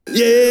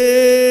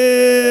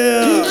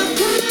Yeah!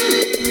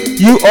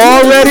 You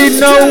already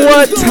know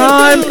what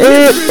time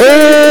it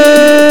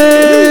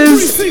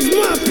is.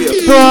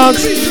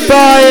 Bronx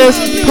Bias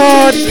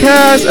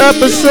Podcast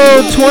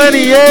episode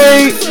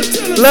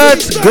 28.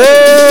 Let's go.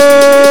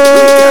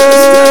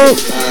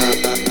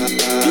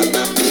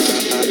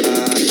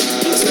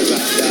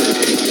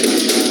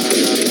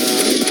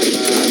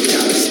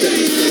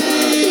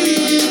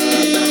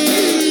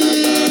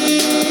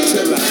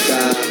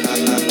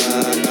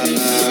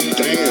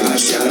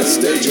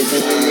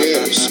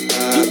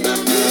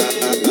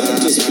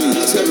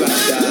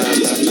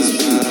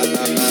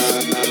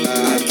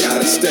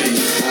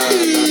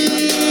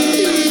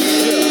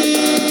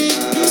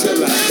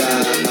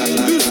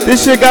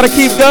 This shit gotta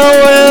keep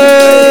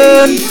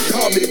going.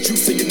 Call me the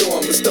juice and you know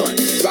I'm a stunt.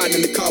 Riding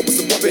in the car with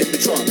some bump in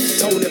the trunk.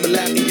 Tone in my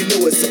lap and you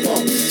know it's a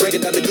pump. Breaking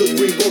down the good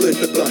green bullet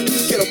in the blunt.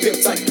 Get up pimp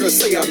tight, girl,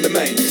 say I'm the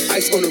main.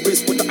 Ice on the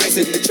wrist with the ice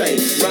in the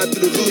chain. Ride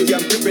through the hood, yeah,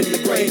 I'm gripping the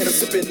grain. And I'm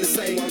sipping the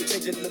same while I'm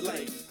changing the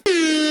lane.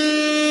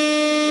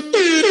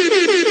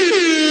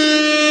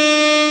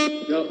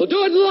 We'll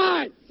do it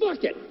live.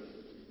 Fuck it.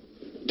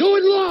 Do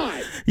it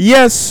live.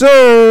 Yes,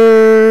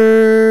 sir.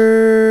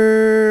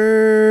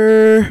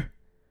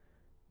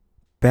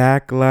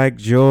 Back like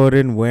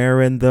Jordan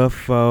wearing the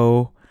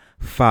faux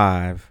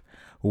 5.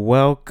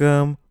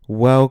 Welcome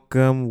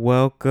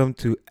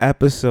to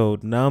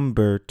episode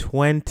number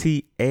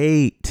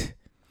 28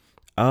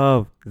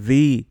 of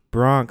the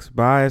Bronx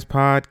Bias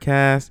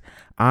Podcast.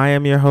 I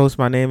am your host.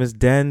 My name is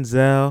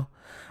Denzel.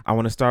 I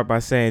want to start by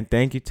saying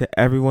thank you to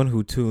everyone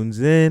who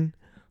tunes in,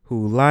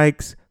 who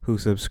likes, who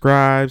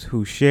subscribes,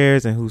 who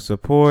shares, and who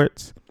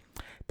supports.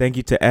 Thank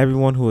you to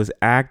everyone who is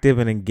active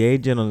and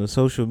engaging on the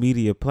social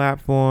media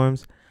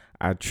platforms.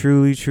 I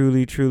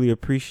truly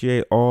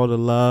appreciate all the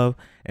love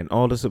and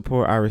all the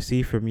support I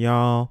receive from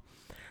y'all.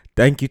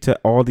 Thank you to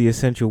all the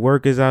essential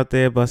workers out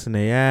there busting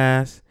their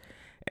ass.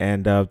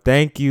 And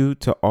thank you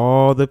to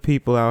all the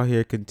people out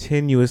here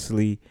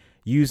continuously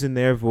using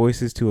their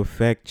voices to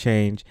affect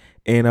change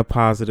in a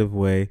positive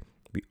way.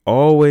 We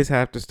always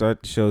have to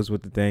start the shows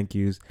with the thank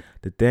yous.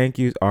 The thank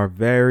yous are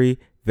very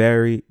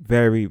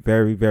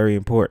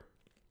important.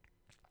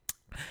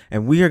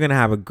 And we are going to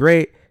have a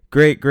great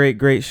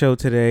show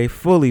today,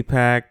 fully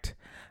packed.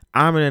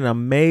 I'm in an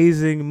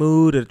amazing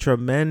mood, a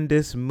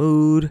tremendous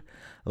mood.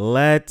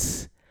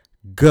 Let's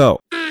go.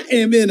 I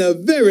am in a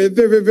very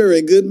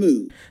good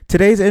mood.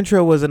 Today's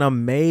intro was an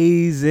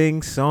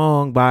amazing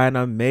song by an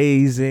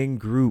amazing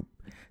group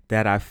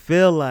that I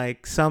feel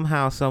like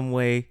somehow, some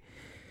way,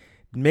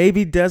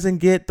 maybe doesn't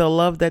get the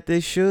love that they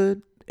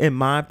should, in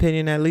my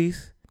opinion at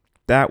least.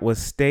 That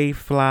was Stay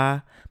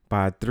Fly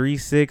by 3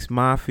 6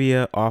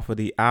 Mafia off of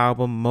the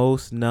album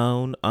Most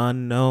Known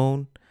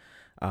Unknown.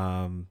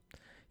 3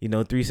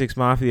 6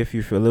 Mafia, if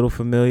you're a little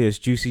familiar, it's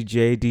Juicy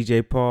J,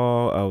 DJ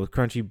Paul, with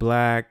Crunchy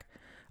Black,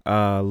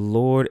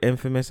 Lord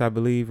Infamous, I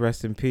believe,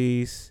 rest in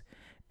peace,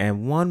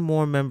 and one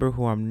more member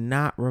who I'm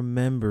not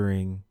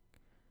remembering.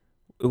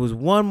 It was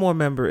one more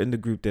member in the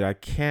group that I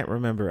can't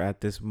remember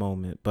at this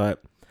moment,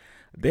 but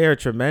they're a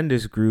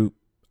tremendous group.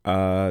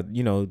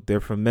 They're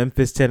from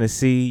Memphis,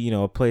 Tennessee,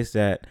 a place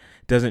that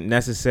doesn't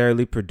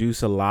necessarily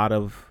produce a lot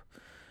of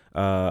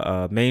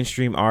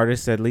mainstream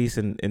artists, at least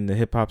in the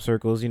hip hop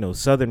circles.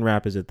 Southern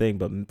rap is a thing,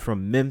 but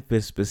from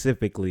Memphis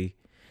specifically,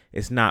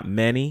 it's not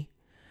many.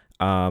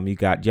 You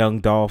got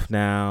Young Dolph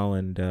now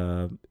and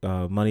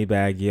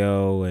Moneybagg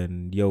Yo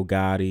and Yo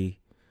Gotti.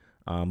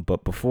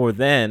 But before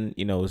then,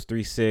 it was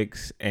 3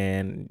 6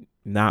 and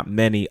not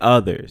many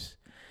others.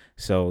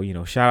 So,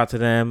 shout out to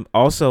them.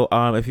 Also,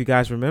 if you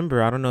guys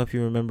remember, I don't know if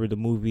you remember the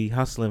movie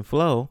Hustle and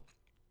Flow.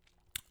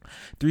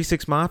 3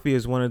 6 Mafia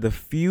is one of the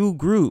few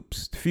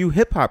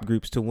hip hop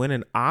groups to win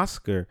an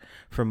Oscar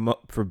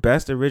for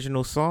Best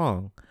Original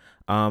Song.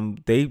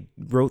 They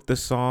wrote the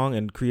song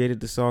and created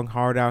the song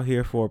Hard Out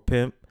Here for a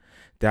Pimp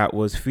that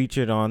was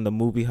featured on the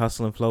movie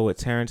Hustle and Flow with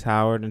Terrence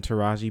Howard and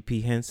Taraji P.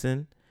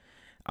 Henson.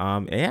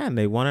 And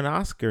they won an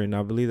Oscar, and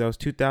I believe that was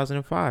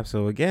 2005.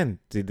 So again,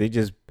 they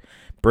just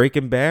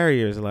breaking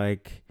barriers,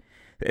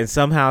 and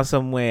somehow,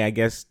 some way, I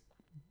guess,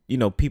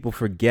 people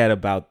forget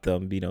about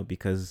them,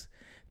 because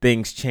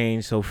things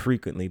change so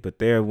frequently. But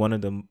they're one of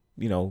the,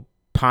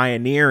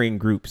 pioneering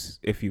groups,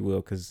 if you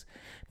will, because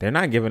they're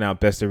not giving out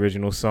Best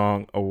Original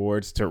Song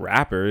awards to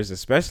rappers,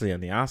 especially on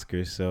the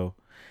Oscars. So,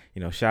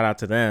 shout out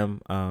to them,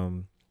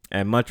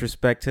 and much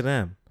respect to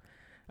them.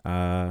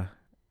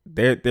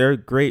 They're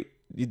great.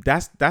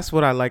 That's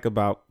what I like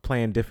about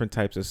playing different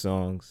types of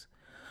songs,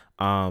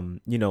 in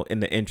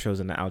the intros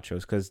and the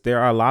outros, because there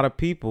are a lot of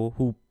people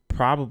who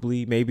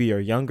probably maybe are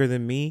younger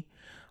than me,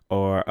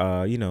 or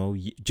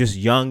just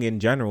young in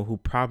general, who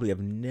probably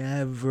have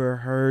never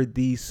heard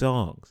these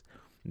songs,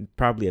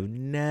 probably have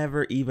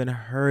never even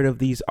heard of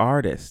these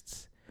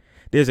artists.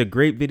 There's a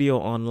great video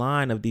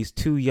online of these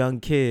two young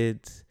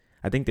kids,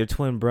 I think they're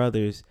twin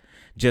brothers,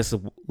 just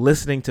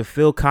listening to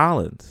Phil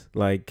Collins,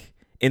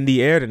 In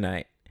the Air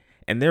Tonight.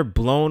 And they're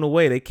blown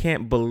away. They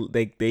can't believe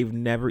they've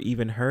never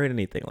even heard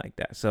anything like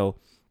that. So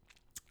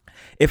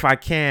if I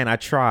can, I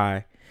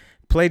try.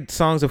 played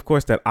songs, of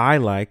course, that I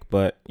like,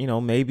 but, you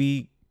know,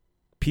 maybe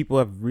people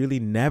have really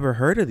never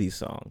heard of these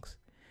songs.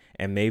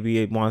 And maybe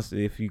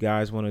if you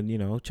guys want to, you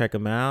know, check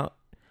them out,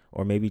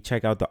 or maybe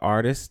check out the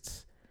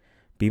artists,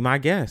 be my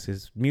guest.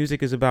 His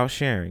music is about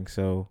sharing.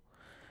 So,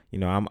 you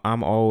know,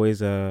 I'm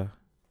always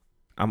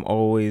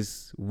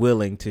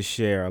willing to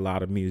share a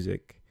lot of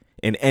music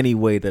in any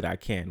way that I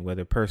can,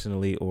 whether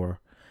personally or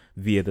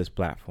via this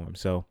platform.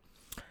 So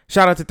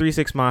shout out to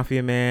 3-6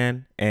 Mafia,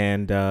 man.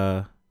 And,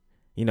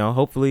 you know,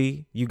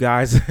 hopefully you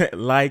guys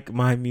like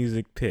my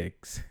music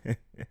picks.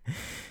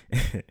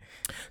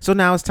 So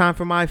now it's time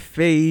for my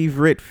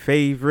favorite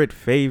segment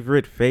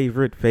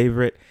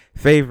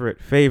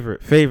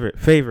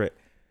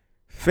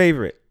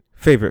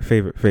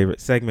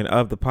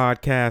of the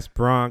podcast,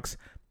 Bronx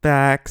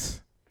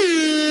Facts.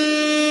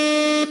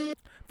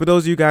 For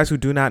those of you guys who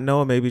do not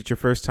know, maybe it's your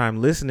first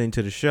time listening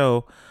to the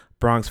show,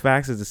 Bronx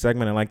Facts is a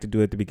segment I like to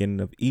do at the beginning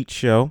of each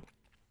show,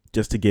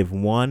 just to give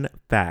one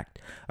fact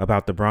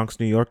about the Bronx,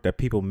 New York that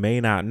people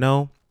may not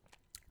know,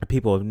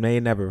 people may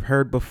never have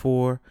heard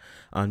before,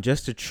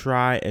 just to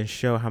try and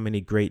show how many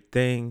great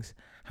things,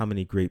 how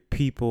many great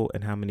people,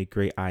 and how many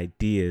great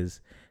ideas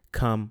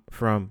come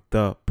from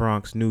the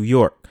Bronx, New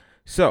York.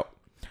 So,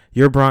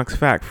 your Bronx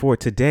fact for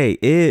today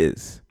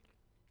is: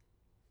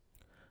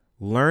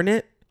 Learn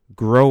It,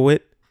 Grow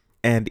It,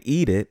 and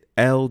Eat It,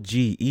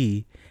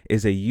 LGE,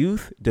 is a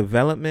youth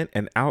development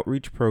and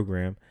outreach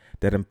program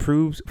that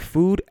improves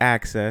food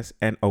access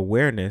and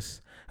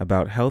awareness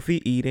about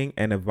healthy eating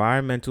and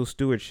environmental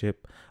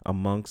stewardship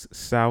amongst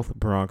South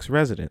Bronx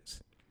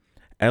residents.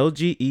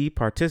 LGE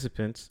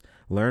participants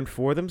learn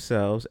for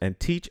themselves and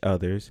teach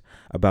others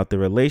about the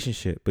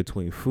relationship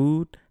between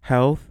food,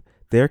 health,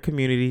 their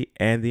community,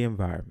 and the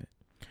environment.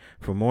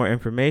 For more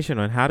information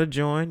on how to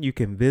join, you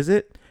can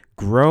visit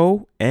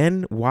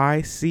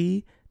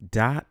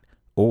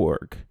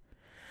grownyc.org.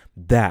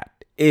 That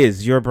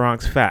is your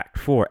Bronx Fact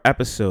for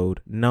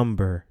episode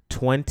number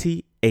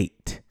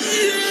 28.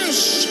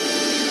 Yes!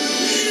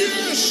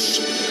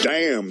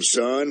 Damn,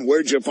 son,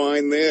 where'd you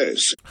find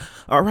this?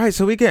 All right,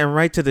 so we're getting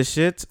right to the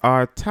shits.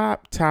 Our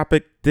top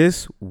topic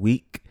this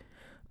week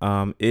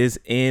is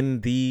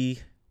in the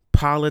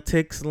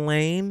politics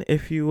lane,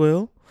 if you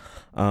will.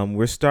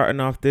 We're starting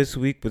off this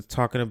week with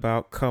talking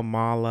about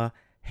Kamala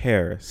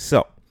Harris.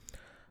 So,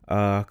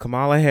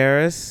 Kamala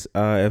Harris,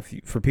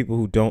 for people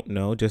who don't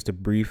know, just a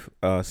brief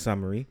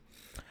summary.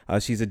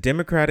 She's a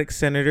Democratic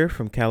senator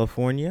from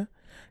California,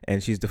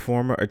 and she's the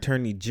former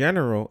attorney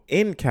general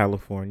in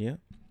California.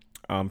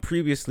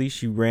 Previously,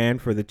 she ran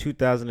for the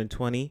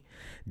 2020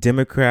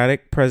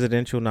 Democratic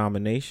presidential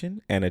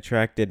nomination and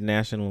attracted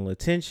national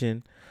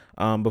attention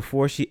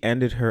before she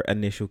ended her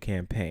initial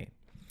campaign.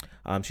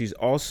 She's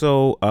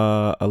also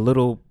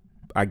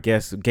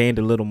gained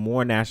a little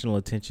more national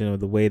attention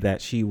of the way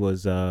that she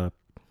was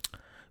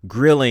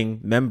grilling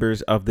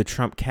members of the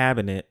Trump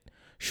cabinet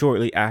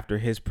shortly after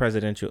his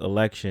presidential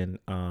election,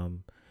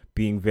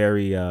 being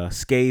very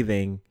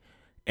scathing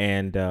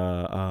and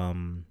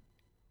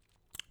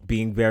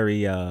being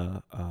very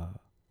I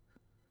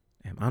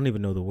don't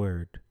even know the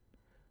word,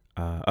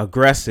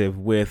 aggressive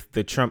with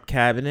the Trump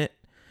cabinet,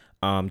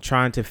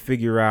 trying to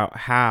figure out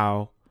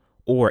how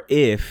or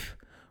if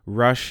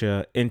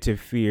Russia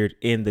interfered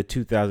in the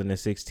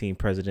 2016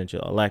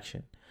 presidential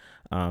election.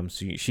 So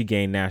she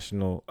gained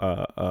national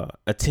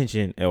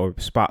attention or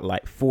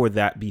spotlight for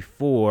that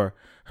before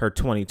her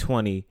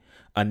 2020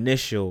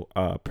 initial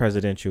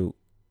presidential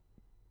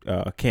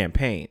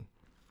campaign.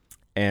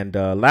 And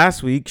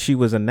last week, she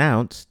was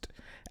announced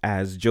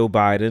as Joe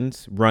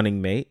Biden's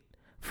running mate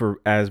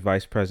as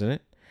vice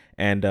president.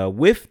 And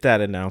with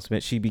that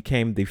announcement, she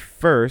became the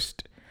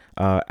first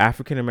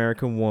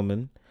African-American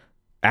woman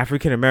at the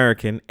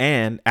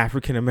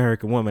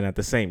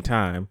same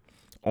time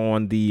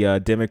on the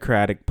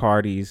Democratic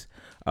Party's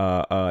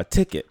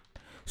ticket.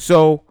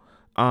 So,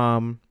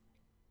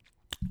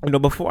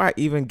 before I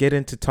even get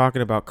into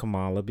talking about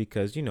Kamala,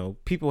 because,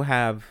 people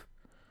have,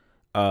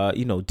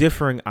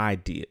 differing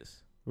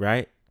ideas,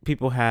 right?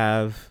 People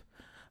have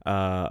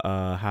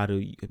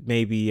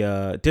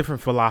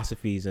different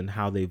philosophies in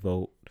how they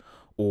vote,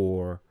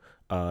 or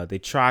they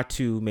try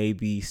to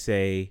maybe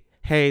say,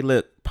 hey,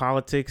 look,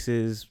 politics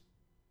is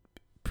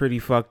pretty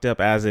fucked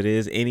up as it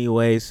is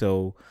anyway,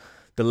 so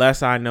the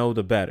less I know,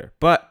 the better.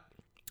 But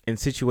in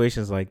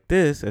situations like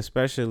this,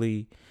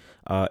 especially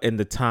in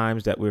the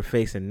times that we're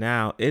facing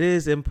now, it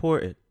is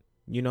important.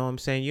 You know what I'm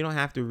saying? You don't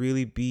have to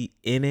really be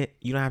in it.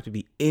 You don't have to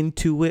be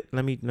into it.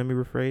 Let me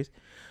rephrase.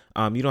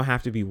 You don't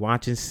have to be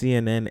watching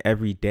CNN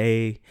every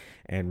day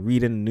and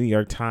reading the New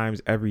York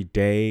Times every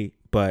day.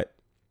 But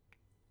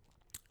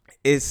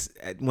it's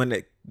when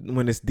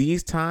it's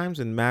these times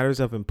and matters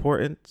of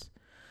importance,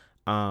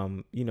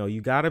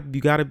 you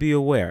gotta be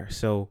aware.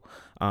 So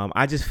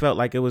I just felt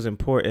like it was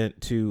important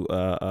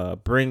to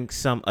bring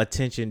some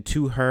attention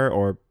to her,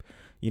 or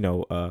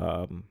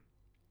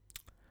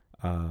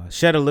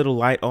shed a little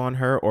light on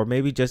her, or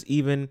maybe just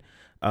even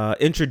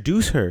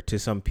introduce her to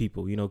some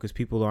people, because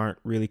people aren't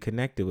really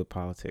connected with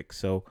politics.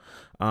 So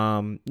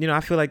I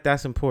feel like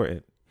that's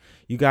important.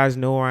 you guys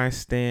know where I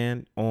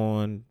stand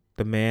on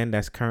the man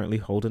that's currently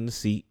holding the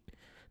seat,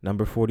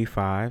 number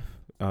 45,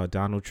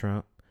 Donald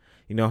Trump.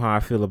 You know how I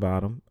feel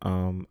about him.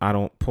 I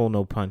don't pull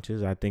no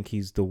punches. I think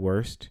he's the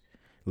worst.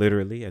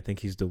 Literally, I think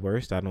he's the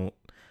worst. I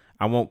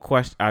won't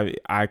question.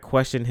 I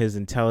question his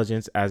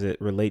intelligence as it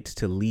relates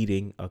to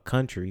leading a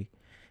country.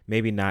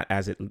 Maybe not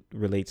as it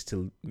relates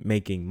to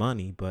making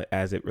money, but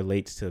as it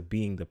relates to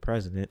being the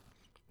president.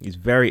 He's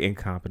very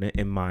incompetent,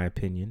 in my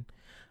opinion.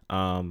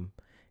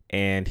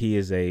 And he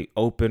is a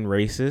open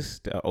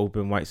racist, an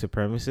open white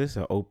supremacist,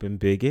 an open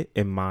bigot,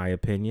 in my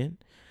opinion.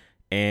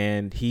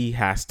 And he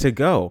has to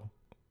go.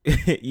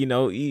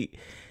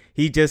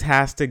 He just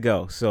has to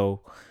go.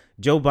 So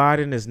Joe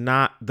Biden is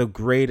not the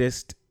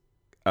greatest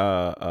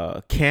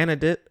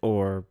candidate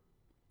or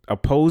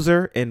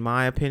opposer, in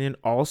my opinion,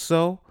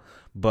 also.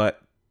 But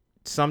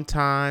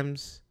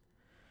sometimes,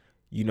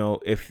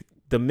 if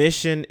the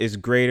mission is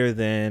greater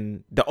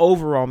than the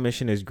overall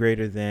mission is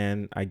greater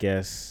than, I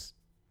guess,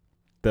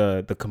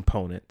 the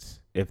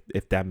components,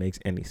 if that makes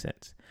any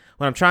sense.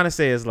 What I'm trying to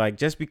say is, like,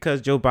 just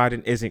because Joe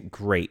Biden isn't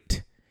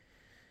great,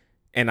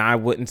 and I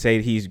wouldn't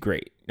say he's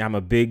great. I'm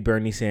a big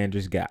Bernie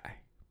Sanders guy,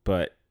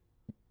 but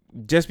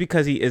just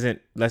because he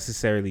isn't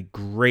necessarily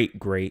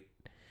great,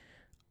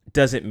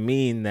 doesn't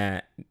mean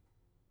that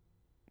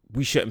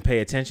we shouldn't pay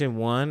attention,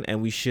 one,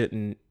 and we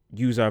shouldn't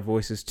use our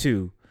voices,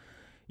 two.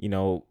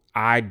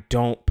 I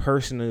don't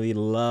personally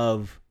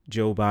love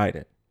Joe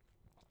Biden,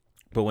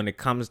 but when it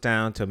comes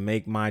down to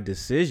make my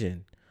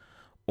decision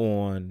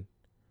on,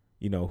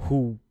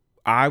 who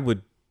I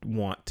would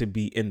want to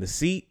be in the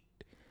seat,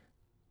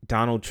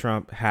 Donald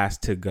Trump has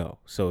to go.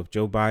 So if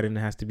Joe Biden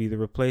has to be the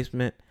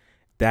replacement,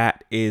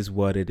 that is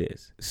what it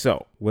is.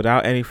 So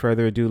without any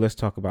further ado, let's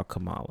talk about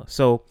Kamala.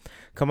 So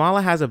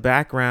Kamala has a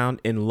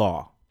background in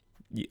law.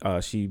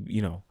 She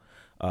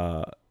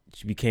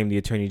became the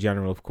Attorney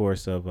General, of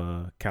course,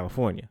 of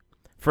California.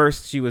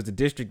 First, she was the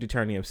District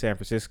Attorney of San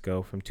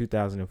Francisco from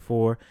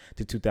 2004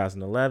 to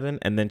 2011,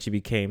 and then she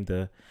became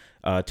the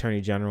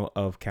Attorney General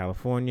of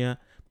California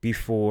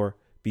before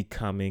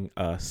becoming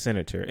a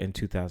senator in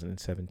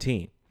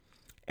 2017.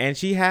 And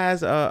she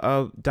has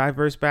a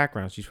diverse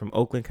background. She's from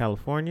Oakland,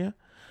 California.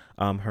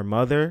 Her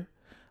mother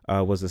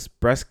was a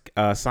breast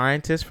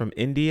scientist from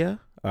India,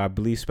 I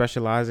believe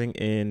specializing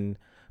in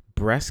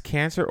breast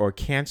cancer or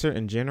cancer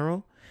in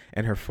general.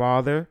 And her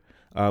father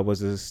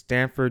was a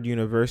Stanford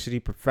University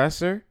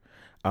professor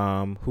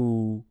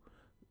who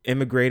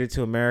immigrated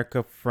to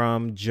America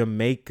from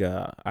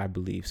Jamaica, I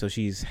believe. So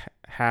she's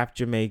half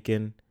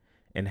Jamaican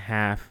and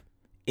half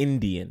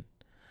Indian.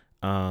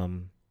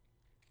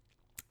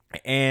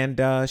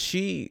 And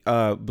she,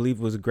 I believe,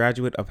 was a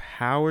graduate of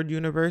Howard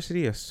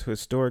University, a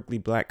historically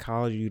black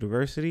college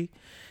university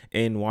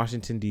in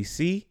Washington,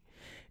 D.C.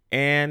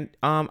 And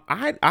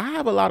I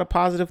have a lot of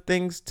positive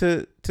things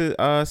to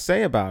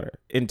say about her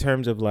in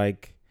terms of,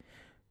 like,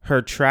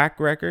 her track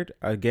record.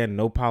 Again,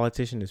 no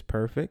politician is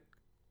perfect.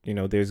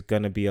 There's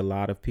going to be a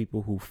lot of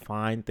people who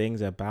find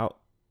things about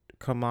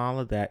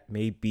Kamala that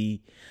may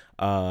be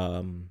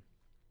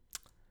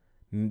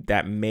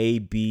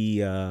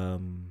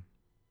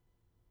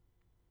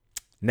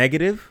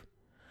negative,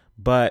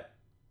 but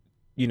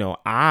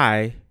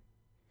I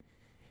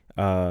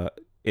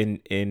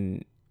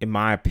in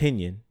my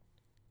opinion,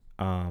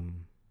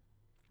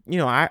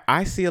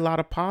 I see a lot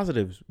of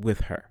positives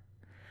with her.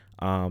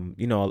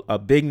 A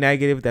big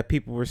negative that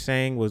people were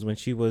saying was when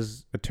she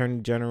was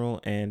Attorney General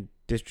and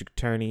District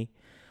Attorney,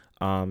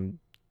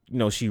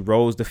 she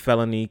rose the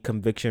felony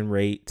conviction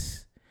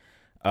rates,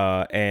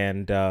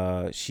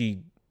 and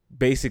she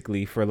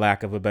basically, for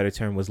lack of a better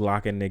term, was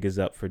locking niggas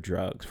up for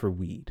drugs, for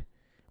weed.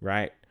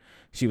 Right?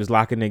 She was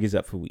locking niggas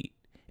up for weed.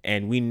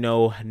 And we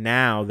know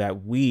now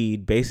that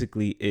weed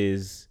basically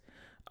is,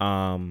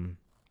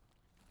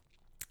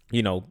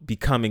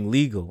 becoming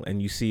legal. And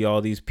you see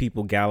all these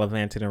people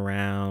gallivanting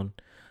around,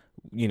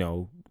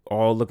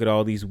 look at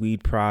all these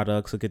weed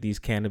products, look at these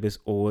cannabis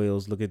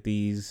oils, look at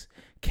these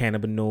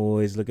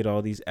cannabinoids, look at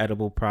all these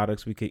edible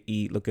products we could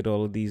eat, look at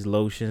all of these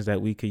lotions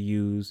that we could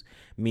use.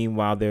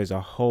 Meanwhile, there's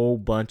a whole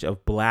bunch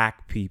of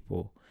black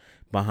people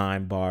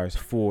behind bars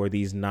for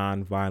these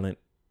nonviolent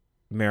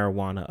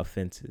marijuana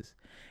offenses.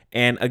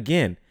 And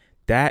again,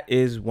 that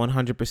is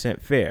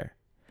 100% fair.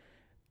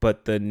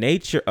 But the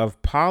nature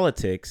of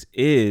politics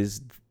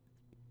is,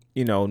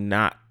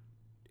 not.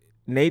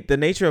 The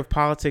nature of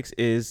politics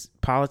is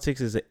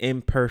an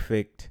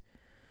imperfect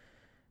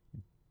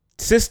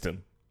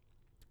system.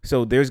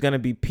 So there's going to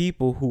be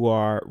people who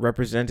are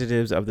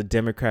representatives of the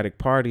Democratic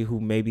Party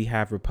who maybe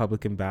have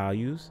Republican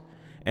values,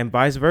 and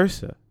vice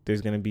versa.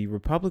 There's going to be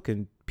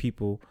Republican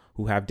people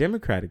who have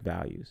Democratic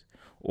values.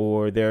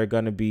 Or there are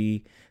going to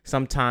be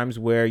some times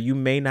where you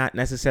may not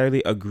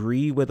necessarily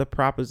agree with a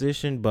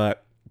proposition,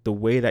 but the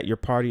way that your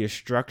party is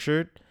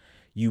structured,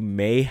 you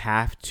may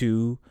have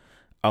to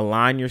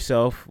align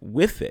yourself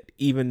with it,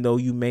 even though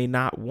you may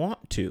not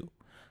want to.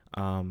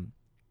 There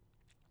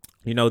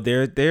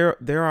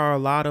are a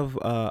lot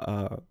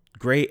of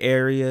gray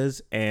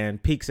areas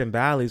and peaks and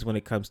valleys when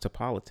it comes to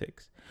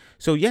politics.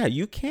 So yeah,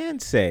 you can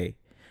say,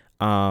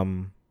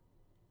 you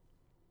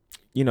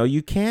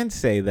can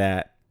say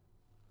that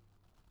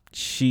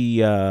she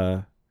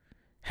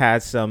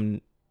had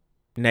some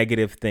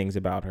negative things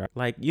about her.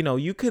 Like,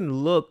 you can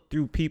look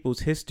through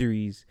people's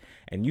histories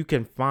and you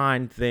can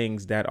find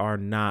things that are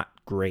not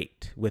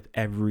great with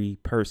every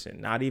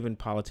person, not even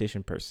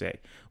politician per se,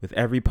 with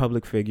every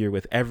public figure,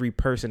 with every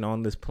person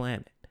on this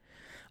planet.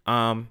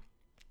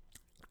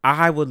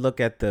 I would look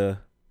at the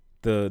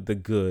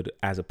good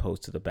as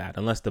opposed to the bad,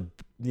 unless the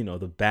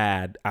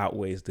bad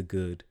outweighs the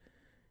good,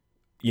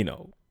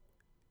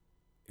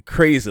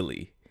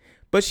 crazily.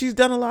 But she's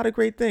done a lot of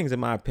great things, in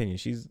my opinion.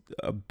 She's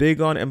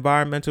big on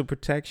environmental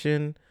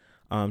protection.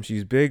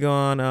 She's big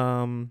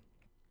on,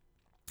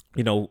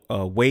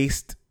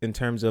 waste in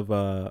terms of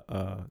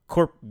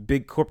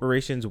big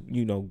corporations,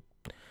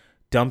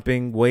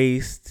 dumping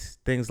waste,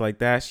 things like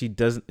that.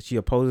 She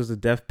opposes the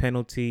death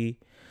penalty.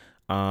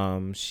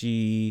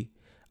 She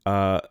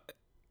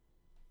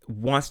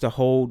wants to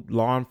hold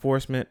law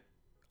enforcement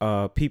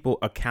people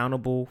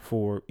accountable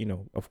for,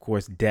 of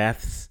course,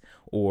 deaths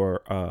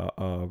or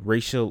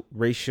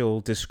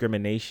racial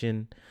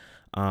discrimination.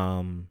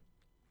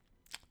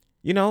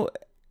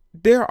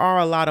 There are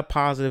a lot of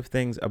positive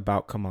things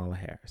about Kamala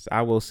Harris.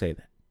 I will say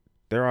that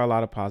there are a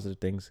lot of positive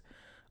things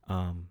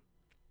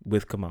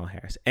with Kamala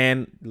Harris.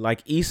 And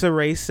like Issa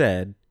Rae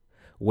said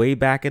way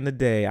back in the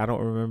day, I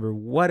don't remember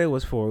what it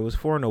was for. It was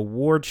for an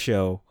award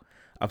show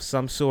of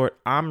some sort.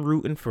 I'm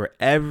rooting for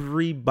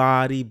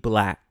everybody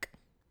black.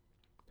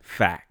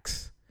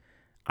 Facts.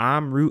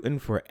 I'm rooting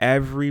for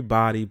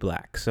everybody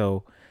black.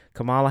 So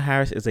Kamala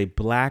Harris is a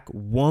black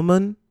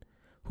woman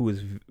who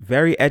is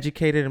very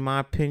educated, in my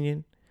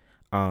opinion.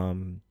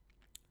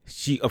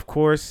 She, of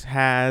course,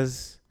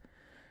 has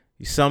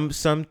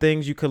some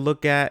things you could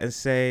look at and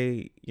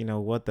say,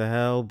 what the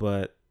hell,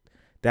 but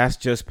that's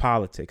just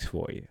politics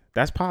for you.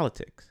 That's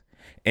politics.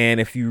 And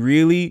if you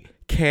really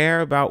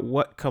care about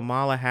what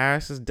Kamala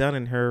Harris has done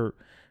in her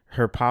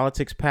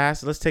politics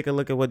past, let's take a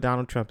look at what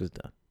Donald Trump has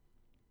done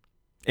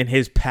in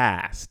his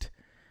past.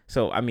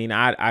 So, I mean,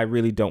 I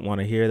really don't want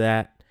to hear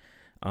that.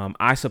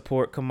 I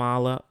support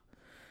Kamala.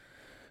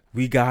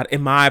 We got,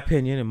 in my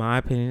opinion,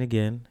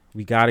 again,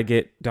 we got to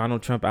get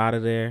Donald Trump out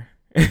of there.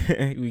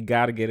 We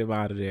got to get him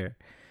out of there.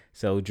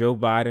 So Joe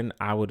Biden,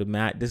 I would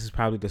imagine this is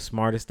probably the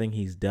smartest thing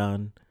he's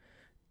done,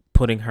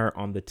 putting her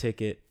on the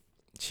ticket.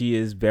 She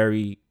is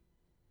very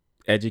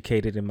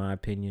educated, in my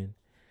opinion.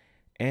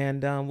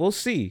 And we'll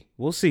see.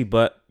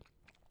 But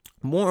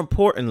more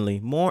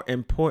importantly,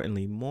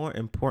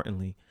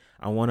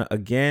 I want to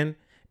again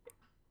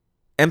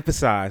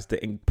emphasize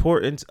the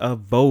importance of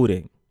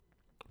voting.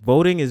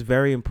 Voting is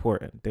very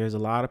important. There's a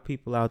lot of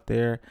people out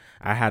there.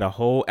 I had a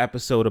whole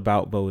episode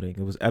about voting.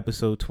 It was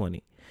episode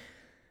 20.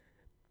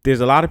 There's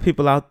a lot of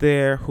people out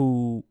there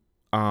who,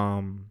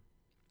 don't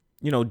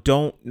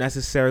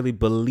necessarily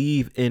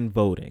believe in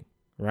voting,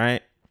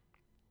 right?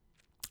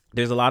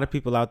 There's a lot of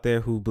people out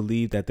there who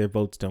believe that their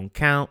votes don't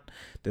count.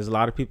 There's a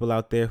lot of people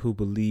out there who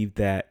believe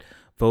that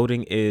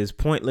voting is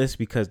pointless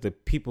because the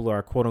people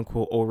are, quote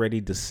unquote,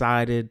 already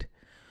decided.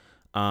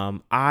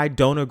 I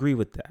don't agree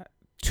with that.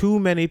 Too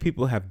many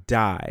people have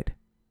died.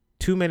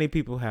 Too many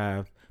people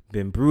have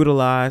been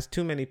brutalized.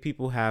 Too many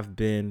people have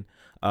been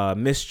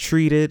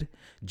mistreated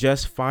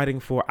just fighting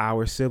for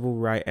our civil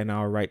right and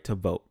our right to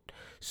vote.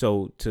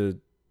 So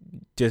to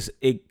just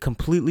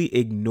completely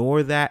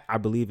ignore that, I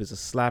believe, is a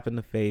slap in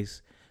the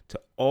face to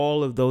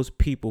all of those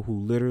people who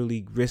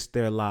literally risked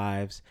their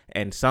lives,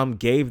 and some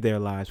gave their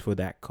lives for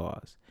that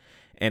cause.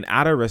 And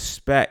out of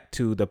respect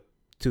to the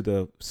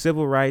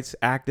civil rights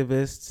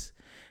activists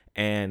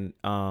and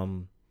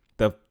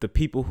the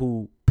people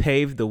who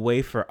paved the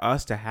way for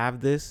us to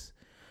have this,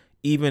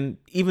 even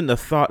the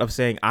thought of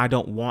saying, I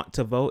don't want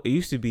to vote, it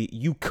used to be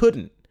you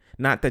couldn't.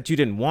 Not that you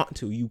didn't want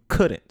to, you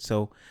couldn't.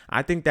 So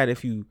I think that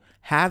if you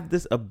have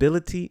this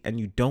ability and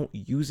you don't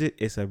use it,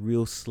 it's a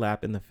real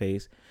slap in the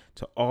face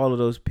to all of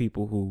those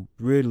people who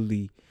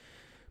really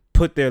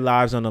put their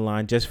lives on the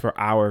line just for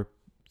our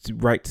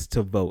rights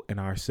to vote and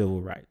our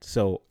civil rights.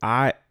 So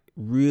I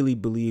really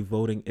believe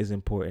voting is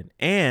important.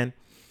 And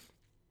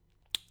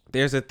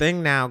there's a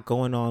thing now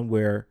going on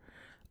where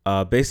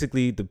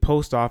basically the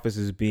post office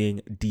is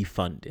being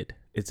defunded.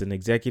 It's an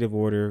executive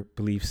order, I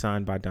believe,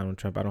 signed by Donald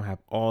Trump. I don't have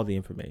all the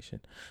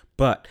information.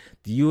 But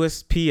the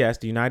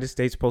USPS, the United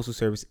States Postal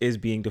Service, is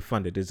being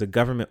defunded. It's a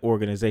government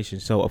organization.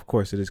 So, of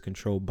course, it is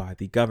controlled by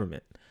the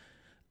government.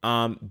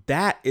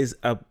 That is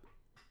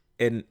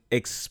an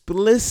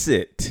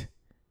explicit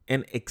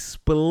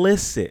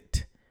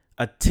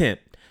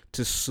attempt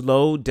to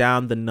slow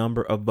down the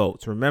number of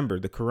votes. Remember,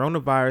 the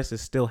coronavirus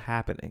is still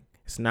happening.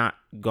 It's not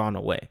gone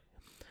away.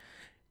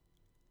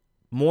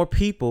 More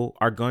people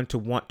are going to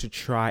want to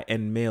try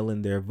and mail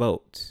in their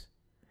votes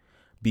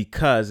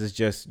because it's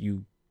just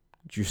you're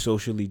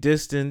socially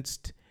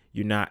distanced.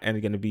 You're not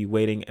going to be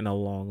waiting in a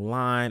long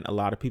line. A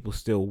lot of people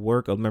still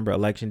work. Remember,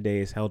 Election Day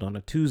is held on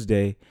a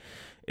Tuesday.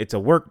 It's a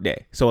work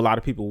day. So a lot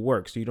of people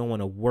work. So you don't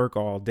want to work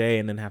all day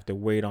and then have to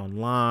wait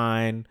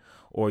online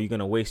or you're going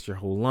to waste your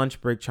whole lunch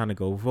break trying to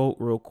go vote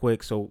real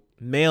quick. So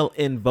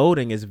mail-in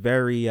voting is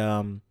very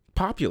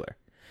popular,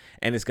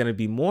 and it's going to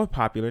be more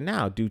popular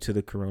now due to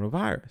the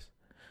coronavirus.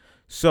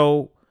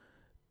 So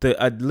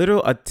a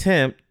little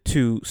attempt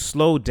to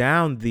slow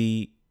down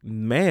the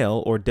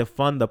mail or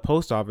defund the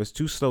post office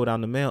to slow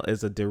down the mail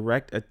is a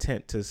direct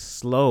attempt to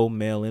slow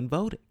mail-in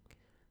voting.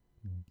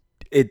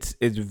 It's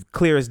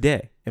clear as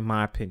day, in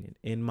my opinion.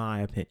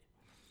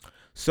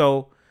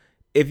 So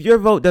if your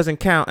vote doesn't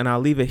count, and I'll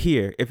leave it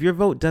here, if your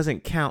vote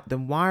doesn't count,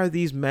 then why are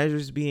these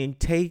measures being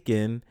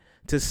taken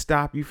to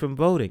stop you from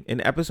voting?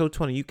 In episode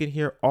 20, you can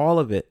hear all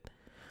of it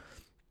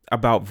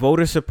about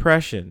voter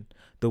suppression,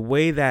 the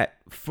way that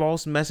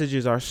false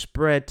messages are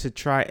spread to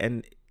try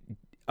and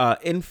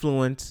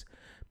influence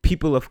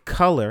people of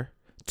color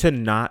to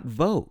not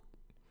vote.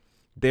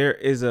 There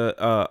is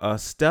a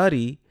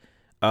study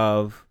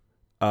of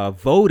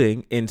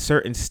voting in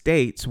certain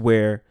states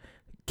where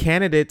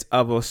candidates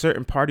of a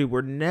certain party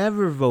were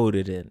never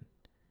voted in.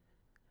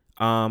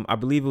 I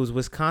believe it was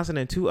Wisconsin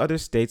and 2 other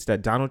states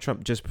that Donald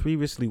Trump just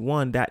previously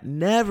won that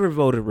never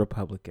voted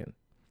Republican.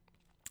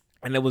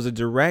 And it was a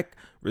direct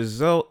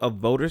result of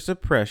voter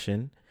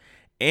suppression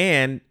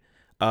and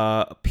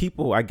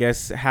people, I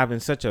guess, having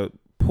such a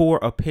poor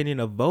opinion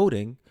of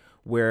voting,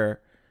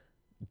 where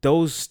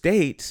those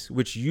states,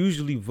 which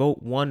usually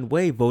vote one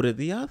way, voted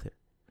the other.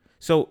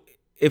 So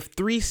if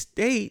 3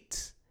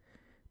 states,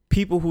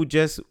 people who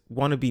just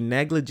want to be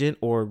negligent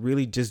or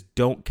really just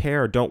don't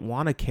care or don't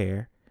want to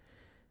care,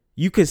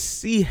 you can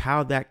see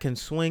how that can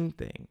swing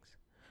things.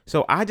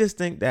 So I just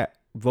think that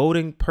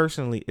voting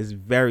personally is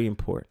very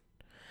important.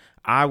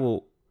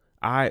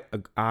 I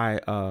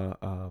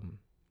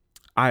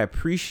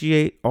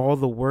appreciate all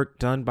the work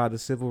done by the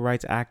civil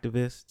rights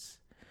activists.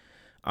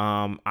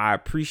 I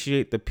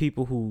appreciate the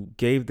people who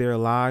gave their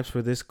lives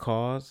for this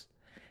cause.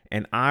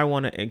 And I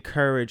want to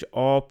encourage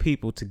all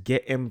people to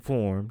get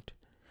informed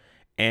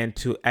and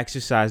to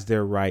exercise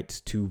their rights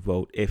to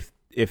vote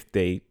if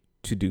they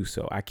to do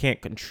so. I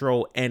can't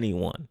control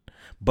anyone,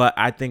 but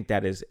I think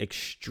that is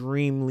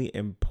extremely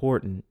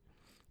important.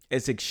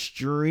 It's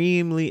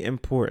extremely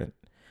important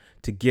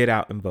to get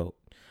out and vote.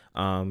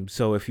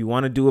 So if you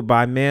want to do it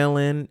by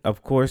mail-in,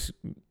 of course,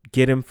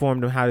 get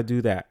informed on how to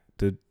do that.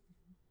 The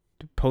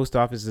post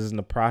office is in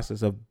the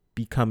process of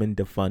becoming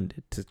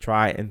defunded to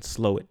try and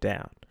slow it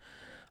down.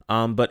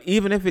 But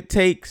even if it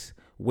takes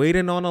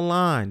waiting on a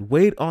line,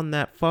 wait on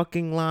that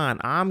fucking line.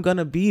 I'm going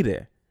to be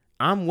there.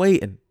 I'm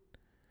waiting.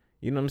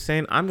 You know what I'm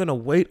saying? I'm going to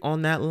wait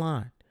on that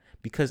line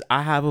because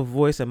I have a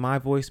voice and my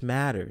voice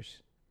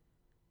matters.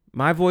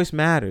 My voice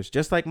matters.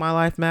 Just like my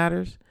life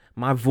matters,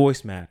 my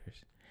voice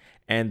matters.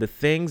 And the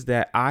things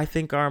that I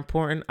think are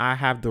important, I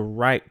have the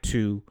right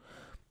to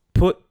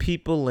put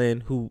people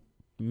in who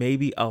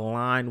maybe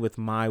align with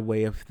my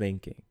way of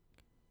thinking.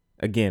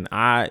 Again,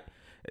 I'm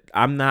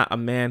not a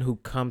man who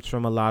comes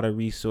from a lot of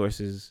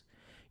resources.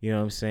 You know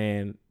what I'm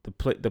saying?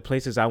 The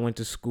places I went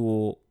to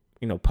school,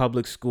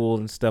 public school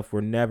and stuff,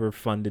 were never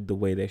funded the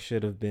way they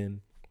should have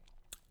been.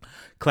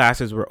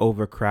 Classes were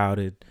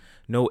overcrowded,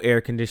 no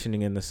air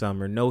conditioning in the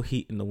summer, no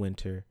heat in the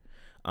winter.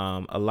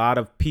 A lot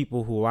of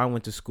people who I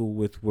went to school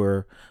with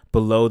were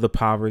below the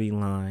poverty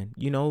line,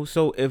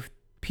 so if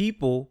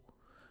people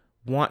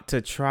want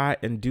to try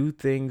and do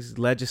things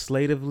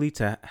legislatively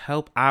to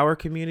help our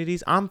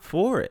communities, I'm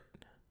for it.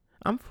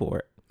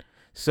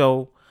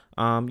 So,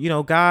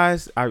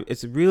 guys,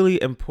 it's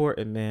really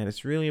important, man.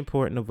 It's really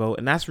important to vote.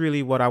 And that's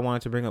really what I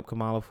wanted to bring up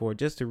Kamala for,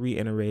 just to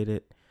reiterate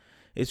it.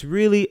 It's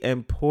really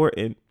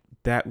important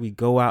that we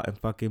go out and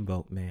fucking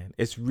vote, man.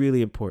 It's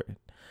really important.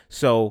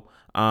 So,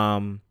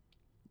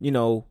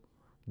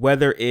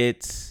 whether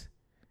it's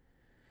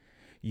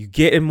you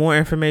getting more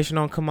information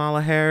on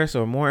Kamala Harris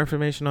or more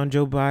information on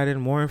Joe Biden,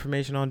 more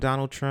information on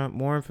Donald Trump,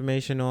 more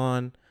information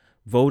on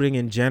voting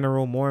in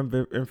general, more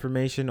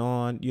information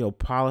on,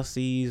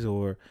 policies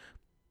or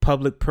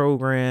public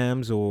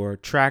programs or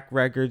track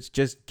records,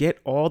 just get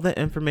all the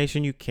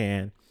information you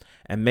can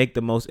and make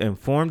the most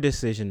informed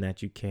decision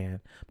that you can,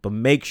 but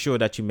make sure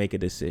that you make a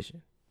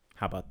decision.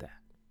 How about that?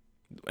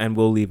 And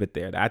we'll leave it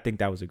there. I think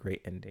that was a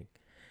great ending.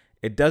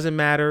 It doesn't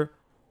matter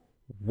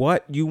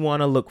what you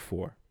want to look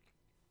for.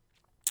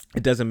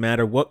 It doesn't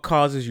matter what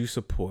causes you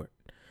support.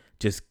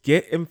 Just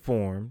get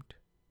informed.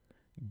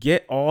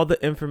 Get all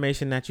the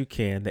information that you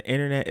can. The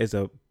internet is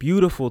a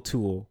beautiful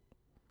tool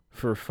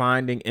for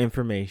finding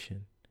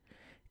information,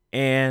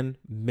 and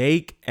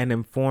make an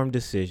informed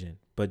decision.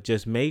 But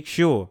just make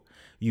sure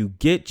you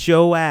get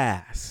your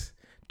ass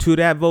to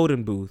that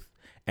voting booth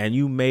and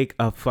you make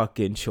a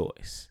fucking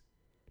choice.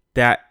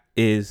 That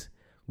is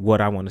what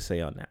I want to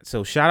say on that.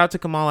 So shout out to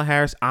Kamala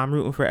Harris. I'm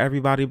rooting for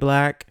everybody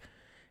black,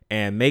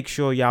 and make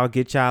sure y'all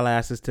get y'all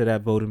asses to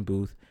that voting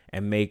booth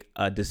and make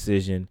a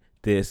decision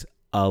this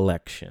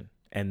election.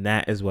 And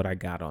that is what I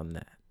got on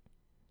that.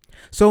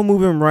 So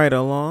moving right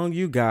along,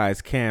 you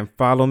guys can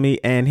follow me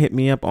and hit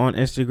me up on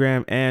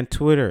Instagram and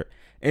Twitter.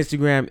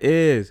 Instagram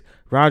is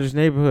Rodgers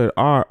Neighborhood,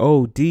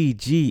 RODGERS,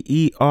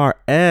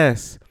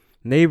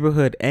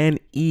 Neighborhood,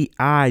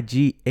 NEIGH.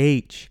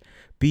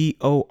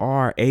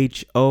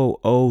 BORHOOD.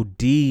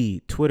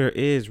 Twitter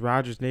is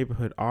Rogers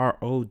Neighborhood,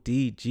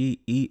 RODGERS.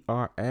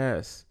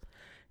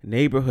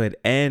 Neighborhood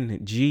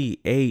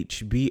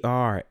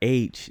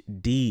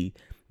NGHBRHD.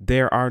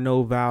 There are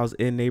no vowels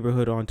in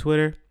neighborhood on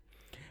Twitter.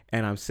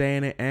 And I'm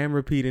saying it and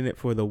repeating it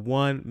for the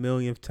 1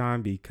 millionth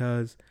time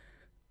because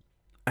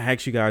I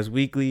ask you guys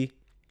weekly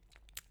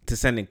to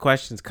send in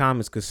questions,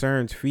 comments,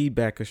 concerns,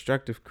 feedback,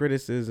 constructive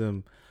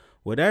criticism,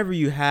 whatever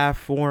you have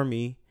for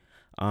me.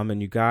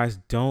 And you guys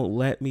don't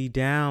let me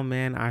down,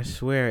 man. I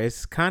swear.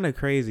 It's kind of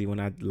crazy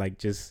when I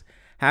just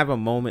have a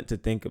moment to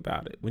think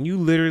about it. When you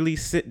literally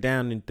sit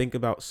down and think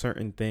about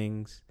certain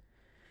things,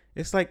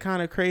 it's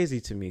kind of crazy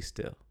to me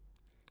still.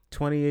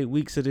 28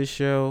 weeks of this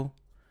show.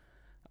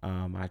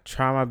 I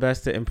try my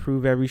best to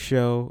improve every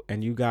show,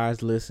 and you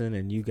guys listen,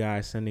 and you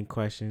guys sending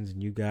questions,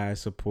 and you guys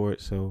support.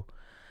 So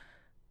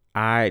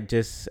I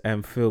just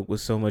am filled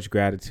with so much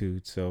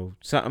gratitude. So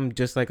something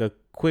just like a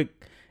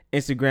quick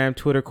Instagram,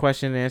 Twitter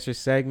question and answer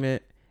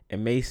segment. It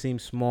may seem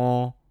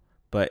small,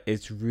 but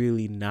it's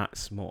really not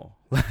small.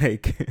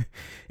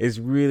 It's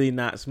really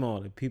not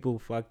small. The people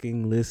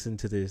fucking listen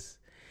to this,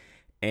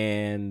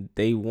 and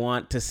they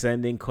want to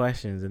send in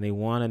questions, and they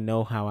want to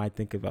know how I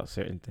think about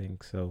certain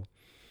things. So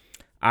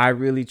I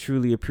really,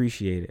 truly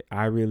appreciate it.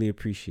 I really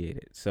appreciate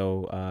it.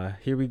 So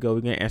here we go.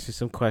 We're going to answer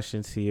some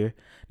questions here.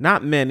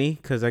 Not many,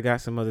 because I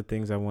got some other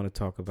things I want to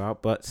talk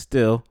about. But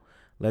still,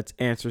 let's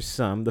answer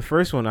some. The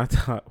first one I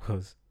thought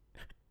was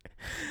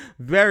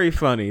very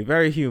funny,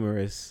 very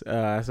humorous.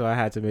 So I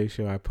had to make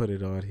sure I put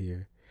it on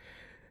here.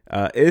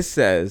 It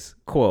says,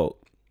 quote,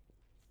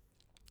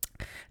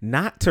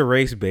 not to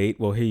race bait.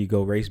 Well, here you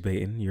go, race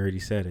baiting. You already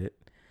said it.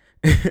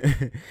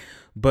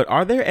 But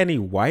are there any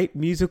white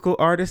musical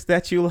artists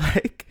that you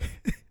like?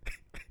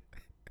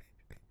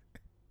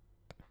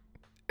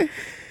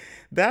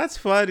 That's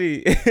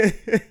funny.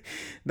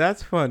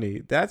 That's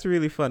funny. That's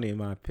really funny in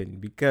my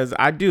opinion, because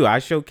I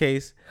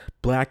showcase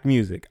black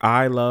music.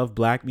 I love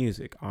black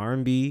music,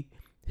 R&B,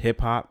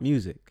 hip hop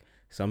music,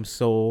 some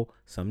soul,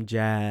 some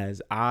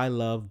jazz. I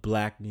love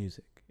black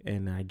music.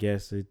 And I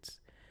guess it's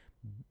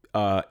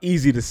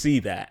easy to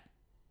see that,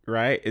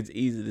 right? It's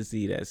easy to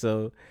see that.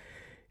 So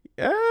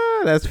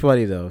that's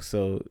funny though.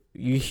 So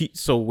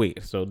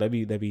wait. So let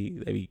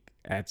me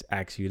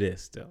ask you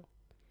this though.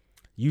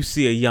 You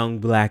see a young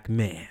black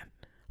man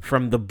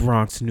from the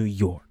Bronx, New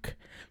York,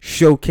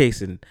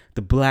 showcasing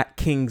the black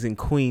kings and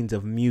queens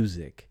of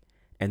music,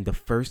 and the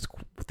first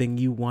thing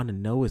you want to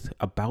know is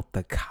about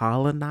the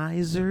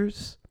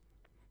colonizers?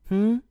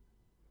 I'm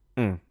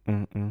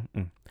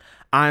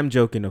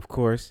joking, of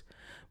course.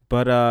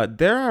 But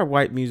there are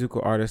white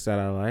musical artists that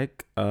I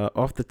like.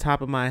 Off the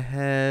top of my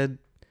head,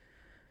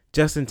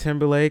 Justin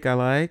Timberlake I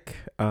like.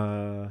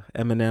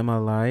 Eminem I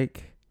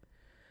like.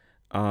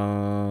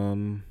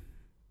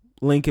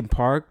 Linkin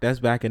Park,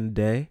 that's back in the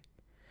day.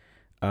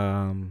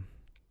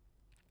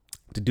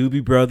 The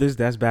Doobie Brothers,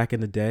 that's back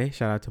in the day.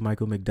 Shout out to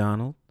Michael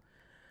McDonald.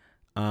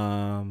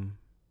 Bon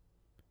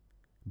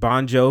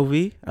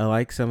Jovi, I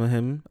like some of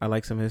him. I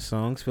like some of his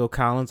songs. Phil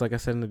Collins, like I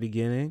said in the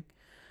beginning.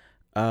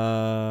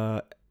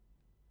 White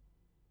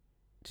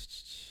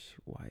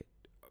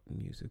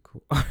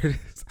musical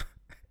artists.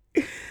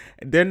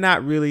 They're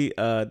not really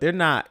they're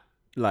not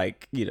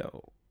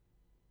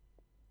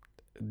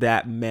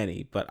that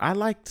many, but I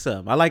like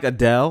some. I like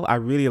Adele. I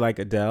really like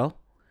Adele.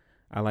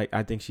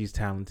 I think she's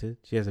talented.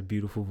 She has a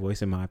beautiful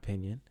voice in my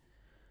opinion.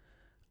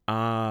 Who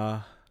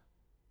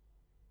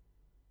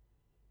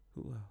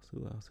else?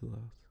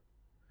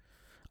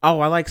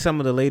 Oh, I like some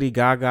of the Lady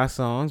Gaga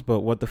songs,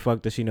 but what the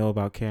fuck does she know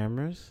about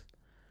cameras?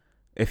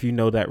 If you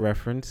know that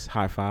reference,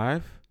 high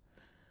five.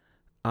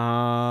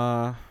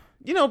 But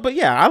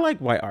yeah, I like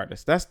white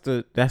artists. That's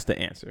the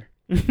answer.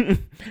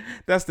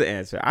 That's the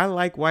answer. I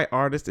like white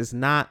artists. It's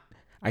not,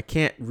 I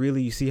can't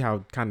really, you see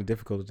how kind of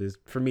difficult it is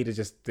for me to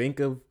just think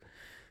of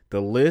the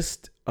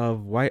list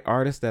of white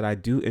artists that I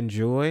do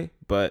enjoy,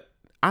 but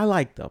I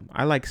like them.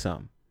 I like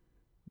some.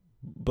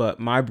 But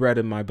my bread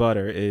and my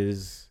butter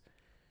is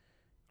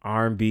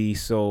R&B,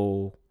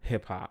 soul,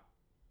 hip hop.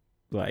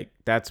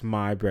 That's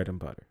my bread and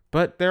butter.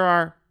 But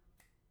I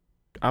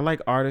like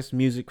artists,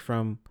 music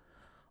from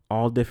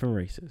all different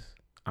races.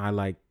 I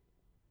like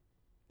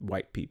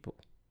white people.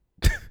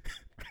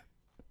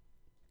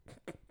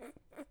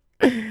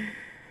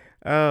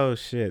 Oh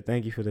shit.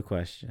 Thank you for the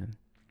question.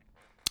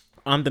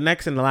 The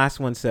next and the last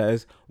one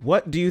says,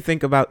 what do you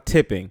think about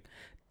tipping?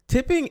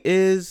 Tipping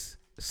is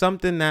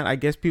something that I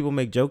guess people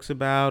make jokes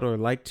about or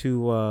like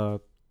to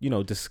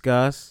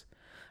discuss.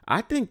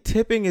 I think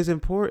tipping is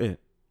important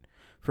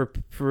for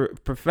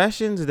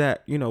professions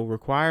that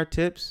require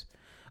tips.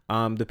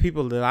 The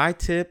people that I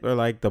tip are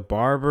like the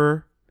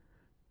barber.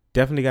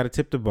 Definitely got to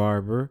tip the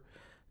barber.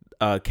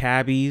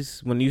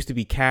 Cabbies, when it used to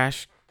be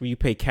cash, when you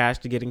pay cash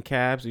to get in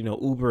cabs,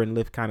 Uber and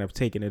Lyft kind of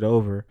taking it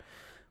over.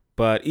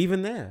 But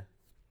even there,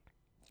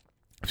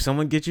 if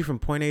someone gets you from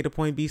point A to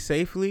point B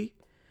safely,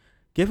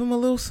 give them a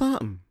little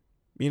something,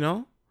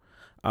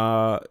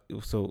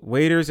 So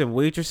waiters and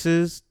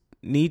waitresses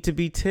need to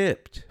be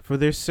tipped for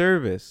their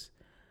service.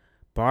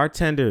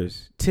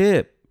 Bartenders,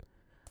 tip.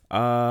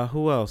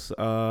 Who else?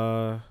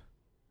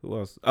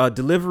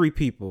 Delivery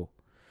people.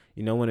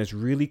 You know, when it's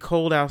really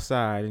cold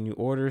outside and you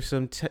order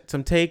some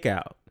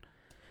takeout,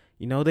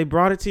 you know, they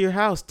brought it to your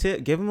house.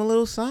 Tip, give them a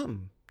little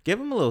something. Give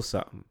them a little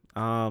something.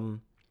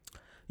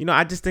 You know,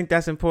 I just think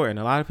that's important.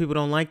 A lot of people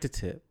don't like to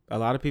tip. A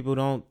lot of people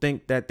don't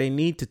think that they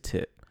need to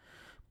tip.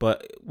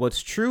 But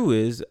what's true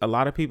is a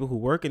lot of people who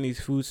work in these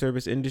food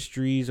service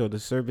industries or the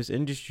service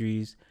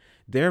industries,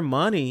 their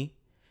money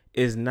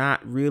is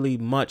not really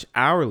much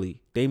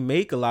hourly. They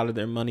make a lot of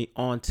their money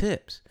on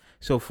tips.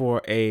 So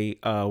for a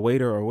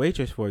waiter or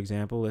waitress, for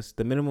example,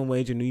 the minimum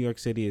wage in New York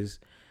City is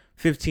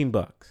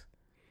 $15.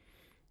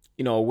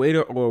 You know, a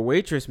waiter or a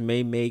waitress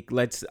may make,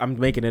 I'm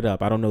making it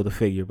up, I don't know the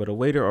figure, but a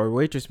waiter or a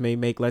waitress may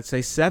make, let's say,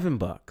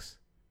 $7,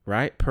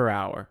 right, per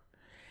hour.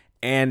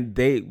 And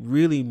they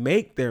really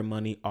make their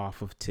money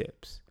off of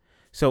tips.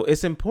 So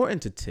it's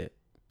important to tip.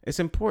 It's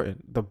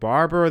important. The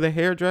barber or the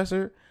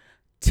hairdresser,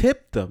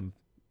 tip them.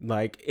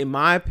 Like, in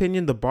my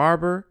opinion, the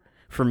barber,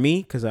 for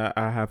me, because I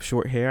have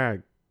short hair, I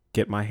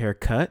get my hair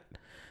cut.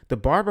 The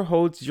barber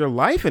holds your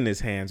life in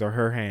his hands or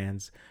her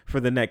hands for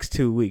the next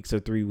 2 weeks or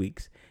 3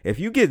 weeks. If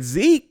you get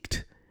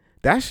zeked,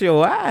 that's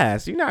your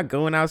ass. You're not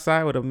going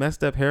outside with a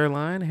messed up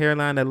hairline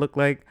that look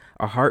like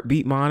a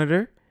heartbeat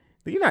monitor.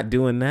 You're not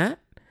doing that.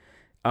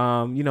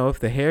 You know, if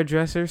the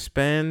hairdresser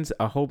spends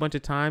a whole bunch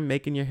of time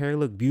making your hair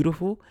look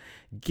beautiful,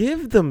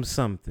 give them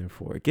something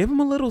for it. Give them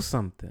a little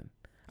something.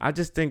 I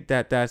just think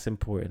that that's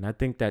important. I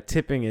think that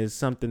tipping is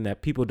something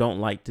that people don't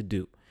like to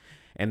do.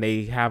 And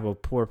they have a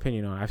poor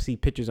opinion on it. I see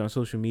pictures on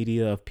social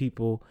media of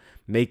people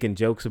making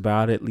jokes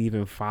about it,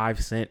 leaving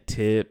 5-cent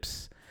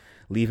tips,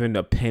 leaving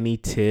a penny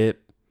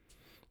tip.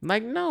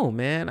 Like, no,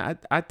 man,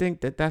 I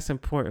think that that's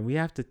important. We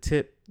have to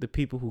tip the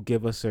people who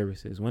give us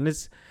services. When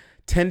it's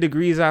 10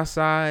 degrees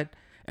outside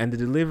and the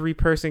delivery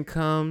person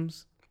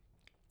comes,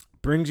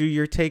 brings you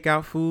your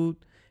takeout food,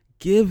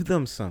 give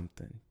them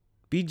something.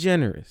 Be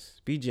generous.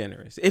 Be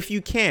generous. If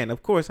you can.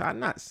 Of course, I'm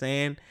not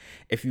saying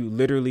if you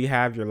literally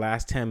have your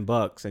last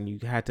 $10 and you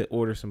had to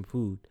order some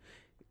food,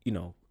 you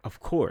know, of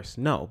course,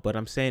 no. But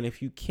I'm saying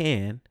if you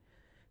can,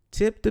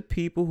 tip the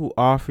people who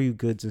offer you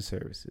goods and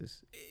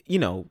services, you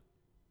know,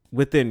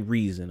 within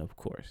reason, of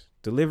course.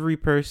 Delivery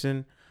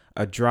person,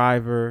 a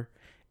driver,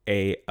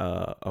 a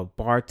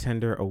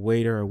bartender, a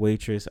waiter, a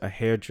waitress, a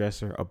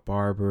hairdresser, a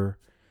barber.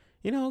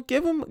 You know,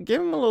 give them a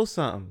little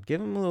something.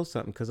 Give them a little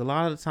something, because a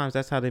lot of the times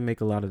that's how they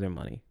make a lot of their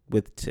money,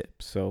 with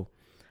tips. So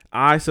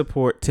I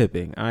support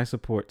tipping.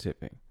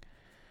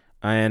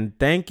 And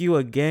thank you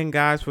again,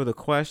 guys, for the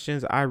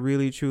questions. I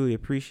really, truly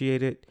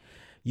appreciate it.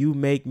 You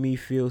make me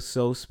feel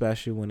so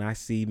special when I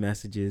see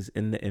messages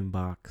in the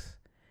inbox.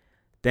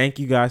 Thank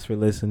you guys for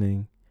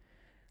listening.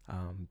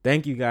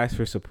 Thank you guys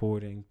for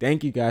supporting.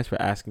 Thank you guys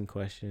for asking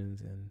questions.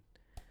 And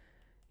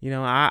you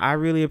know, I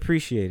really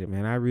appreciate it,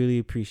 man. I really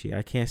appreciate it.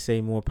 I can't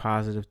say more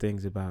positive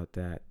things about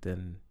that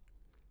than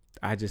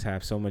I just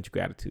have so much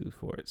gratitude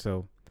for it.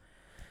 So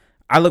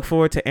I look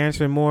forward to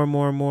answering more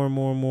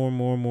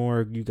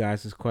of you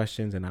guys'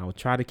 questions, and I will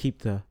try to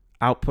keep the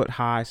output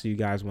high so you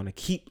guys want to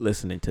keep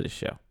listening to the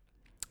show.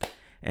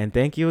 And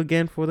thank you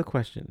again for the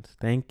questions.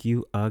 Thank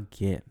you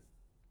again.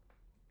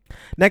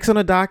 Next on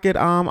the docket,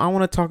 I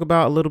want to talk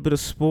about a little bit of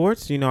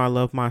sports. You know, I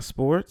love my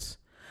sports.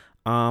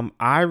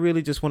 I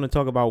really just want to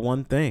talk about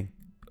one thing.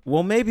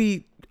 Well,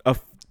 maybe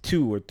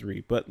two or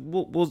three, but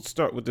we'll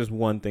start with this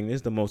one thing. This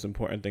is the most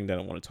important thing that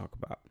I want to talk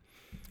about.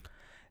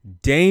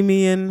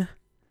 Damian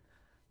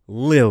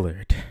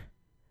Lillard.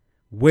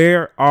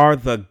 Where are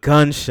the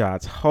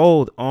gunshots?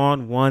 Hold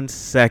on one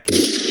second.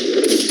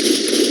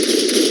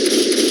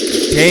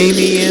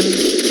 Damian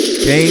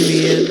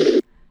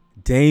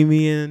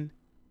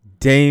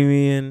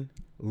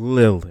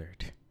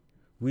Lillard.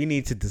 We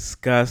need to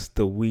discuss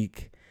the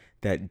week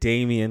that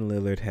Damian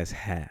Lillard has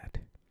had.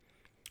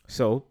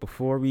 So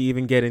before we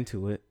even get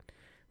into it,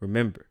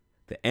 remember,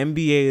 the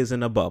NBA is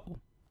in a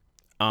bubble.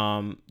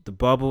 The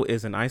bubble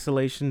is an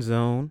isolation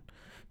zone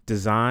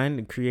designed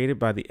and created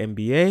by the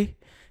NBA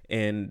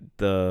and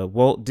the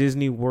Walt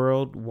Disney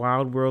World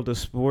Wild World of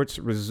Sports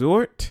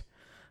Resort,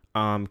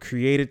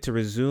 created to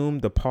resume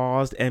the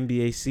paused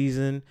NBA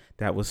season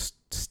that was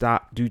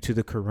stopped due to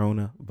the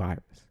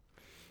coronavirus.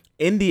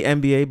 In the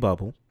NBA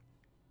bubble,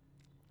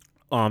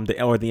 the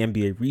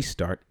NBA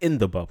restart in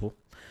the bubble,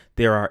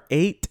 there are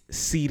 8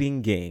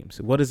 seeding games.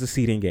 What is a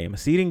seeding game? A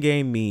seeding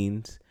game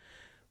means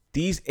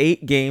these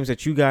 8 games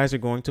that you guys are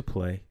going to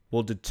play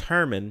will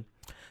determine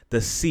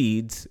the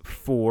seeds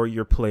for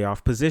your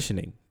playoff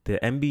positioning. The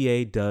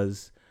NBA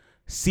does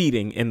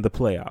seeding in the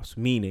playoffs,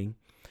 meaning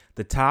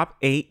the top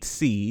 8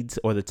 seeds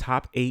or the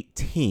top 8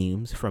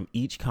 teams from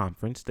each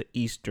conference, the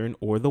Eastern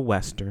or the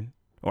Western,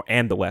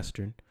 and the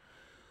Western,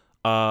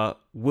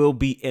 will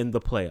be in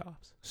the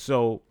playoffs.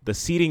 So the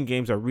seeding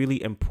games are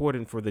really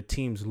important for the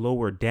teams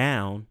lower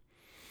down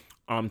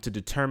to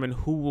determine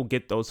who will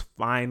get those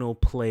final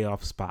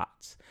playoff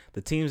spots.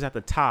 The teams at the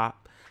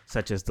top,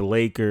 such as the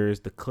Lakers,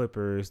 the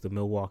Clippers, the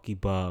Milwaukee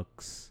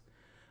Bucks,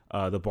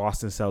 the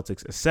Boston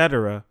Celtics,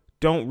 etc.,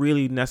 don't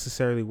really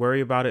necessarily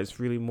worry about it. It's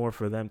really more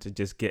for them to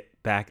just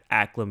get back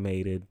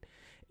acclimated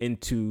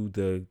into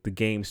the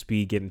game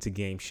speed, get into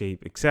game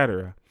shape,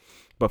 etc.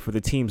 But for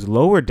the teams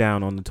lower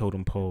down on the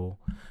totem pole,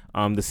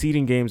 the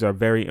seeding games are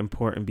very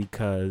important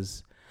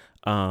because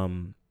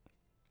some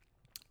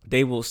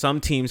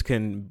teams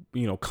can,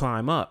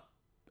 climb up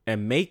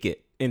and make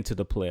it into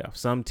the playoffs.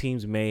 Some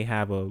teams may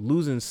have a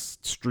losing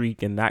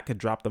streak and that could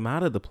drop them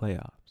out of the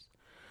playoffs.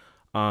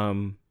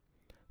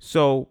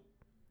 So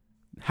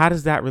how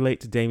does that relate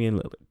to Damian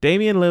Lillard?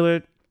 Damian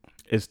Lillard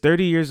is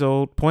 30 years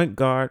old, point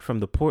guard from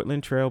the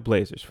Portland Trail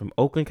Blazers from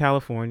Oakland,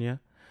 California.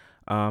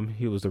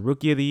 He was the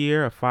Rookie of the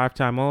Year, a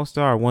 5-time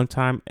All-Star, a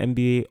one-time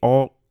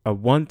All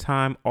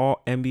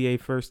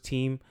NBA first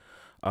team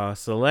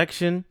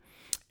selection.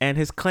 And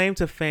his claim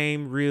to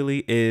fame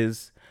really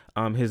is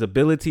his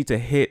ability to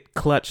hit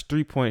clutch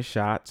 3-point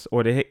shots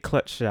or to hit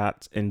clutch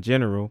shots in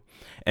general.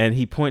 And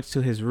he points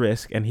to his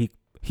wrist and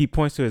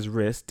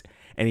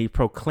he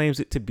proclaims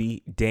it to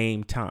be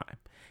Dame time.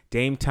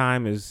 Dame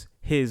time is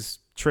his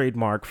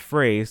trademark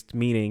phrase,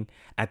 meaning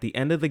at the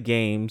end of the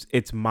games,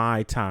 it's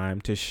my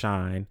time to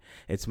shine.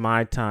 It's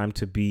my time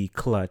to be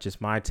clutch. It's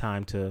my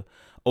time to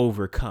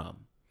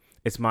overcome.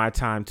 It's my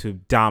time to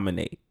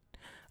dominate.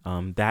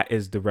 That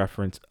is the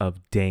reference of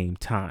Dame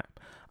time.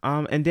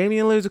 And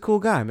Damian Lillard's a cool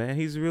guy, man.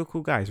 He's a real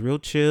cool guy. He's real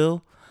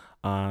chill.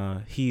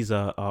 He's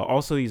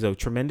a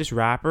tremendous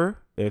rapper.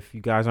 If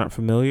you guys aren't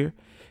familiar,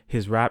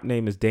 his rap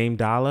name is Dame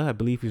Dollar. I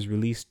believe he's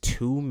released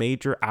 2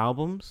 major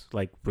albums,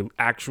 like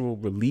actual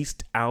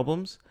released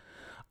albums.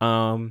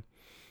 I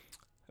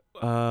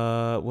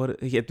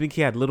think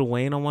he had Lil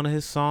Wayne on one of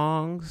his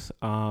songs.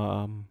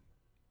 And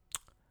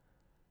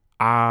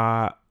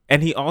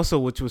he also,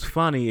 which was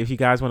funny, if you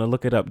guys want to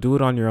look it up, do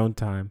it on your own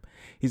time.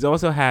 He's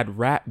also had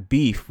rap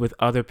beef with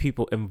other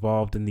people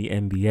involved in the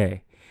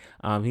NBA.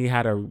 He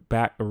had a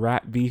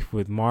rap beef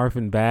with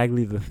Marvin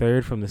Bagley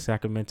III from the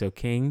Sacramento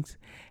Kings.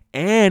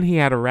 And he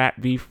had a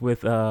rap beef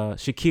with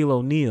Shaquille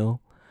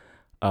O'Neal,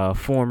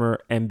 former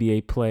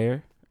NBA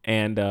player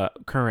and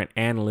current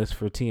analyst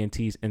for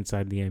TNT's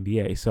Inside the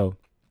NBA. So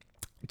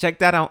check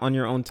that out on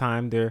your own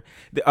time. They're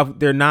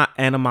not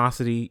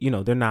animosity.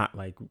 They're not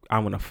like, I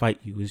want to fight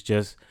you. It's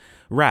just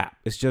rap.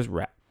 It's just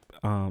rap.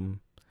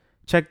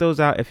 Check those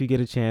out if you get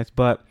a chance.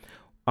 But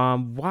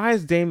why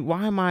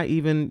am I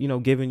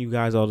even, giving you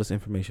guys all this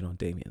information on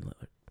Damian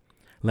Lillard?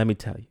 Let me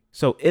tell you.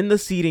 So in the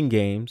seeding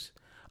games,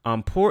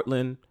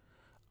 Portland,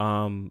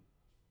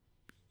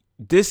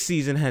 this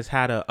season has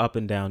had an up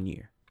and down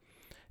year,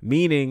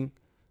 meaning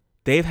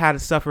they've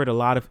suffered a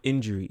lot of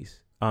injuries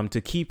to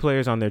key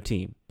players on their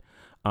team.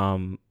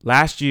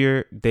 Last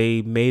year,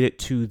 they made it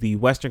to the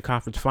Western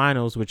Conference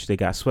Finals, which they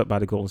got swept by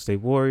the Golden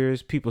State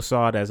Warriors. People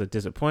saw it as a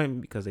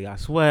disappointment because they got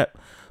swept,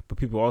 but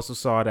people also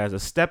saw it as a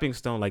stepping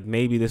stone, like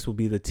maybe this will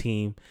be the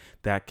team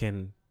that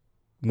can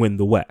win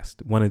the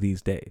West one of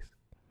these days.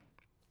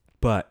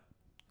 But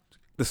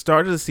the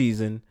start of the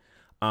season,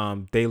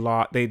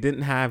 they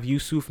didn't have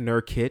Yusuf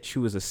Nurkic,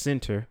 who was a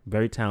center,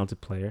 very talented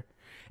player,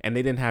 and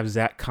they didn't have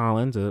Zach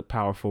Collins, a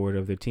power forward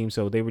of their team.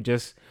 So they were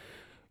just,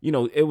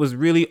 it was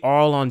really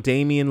all on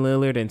Damian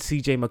Lillard and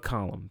CJ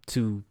McCollum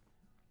to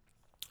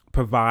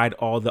provide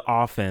all the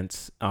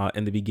offense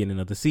in the beginning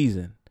of the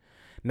season.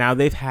 Now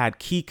they've had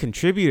key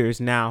contributors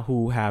now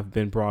who have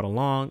been brought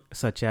along,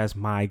 such as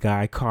my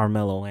guy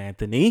Carmelo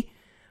Anthony,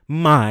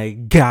 my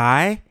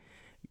guy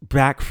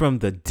back from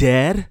the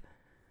dead.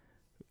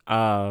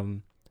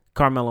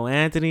 Carmelo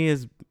Anthony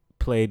has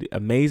played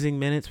amazing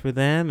minutes for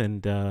them,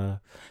 and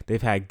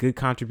they've had good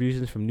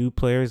contributions from new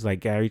players like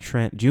Gary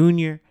Trent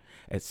Jr.,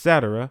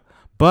 etc.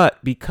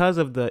 But because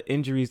of the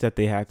injuries that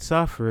they had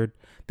suffered,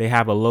 they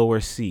have a lower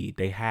seed.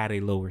 They had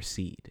a lower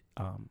seed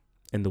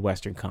in the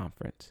Western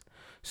Conference.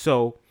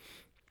 So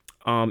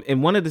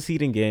in one of the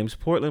seeding games,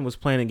 Portland was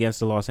playing against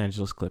the Los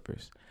Angeles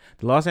Clippers.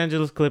 The Los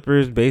Angeles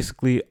Clippers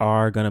basically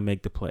are going to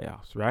make the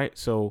playoffs, right?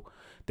 So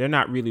they're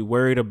not really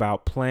worried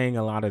about playing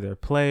a lot of their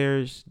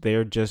players.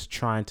 They're just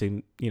trying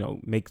to,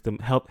 make them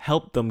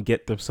help them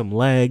get them some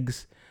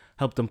legs,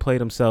 help them play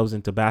themselves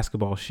into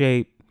basketball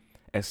shape,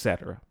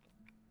 etc.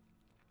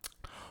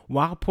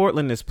 While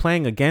Portland is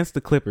playing against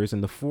the Clippers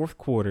in the fourth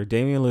quarter,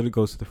 Damian Lillard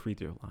goes to the free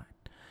throw line.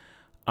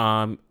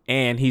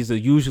 And he's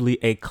usually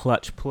a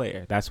clutch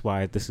player. That's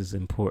why this is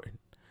important.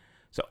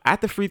 So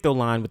at the free throw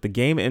line with the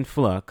game in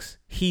flux,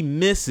 he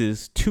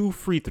misses 2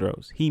 free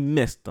throws. He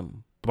missed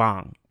them.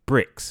 Bang.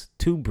 Bricks.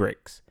 2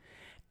 bricks.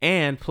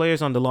 And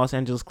players on the Los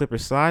Angeles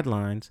Clippers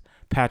sidelines,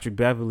 Patrick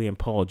Beverley and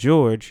Paul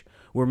George,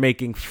 were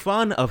making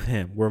fun of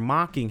him. Were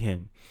mocking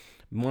him.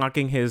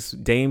 Mocking his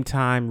Dame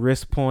time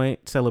wrist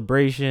point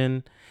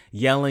celebration,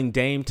 yelling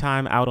Dame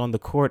time out on the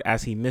court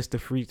as he missed the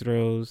free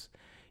throws,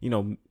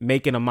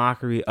 making a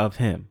mockery of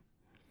him.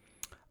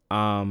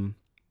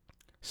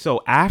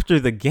 So after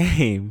the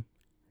game,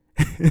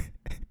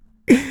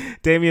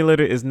 Damian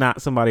Lillard is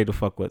not somebody to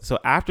fuck with. So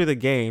after the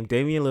game,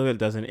 Damian Lillard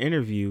does an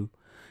interview,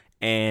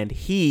 and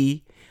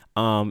he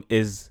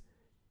is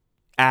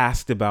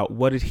asked about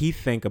what did he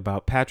think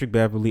about Patrick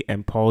Beverley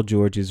and Paul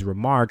George's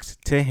remarks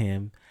to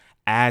him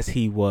as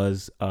he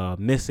was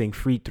missing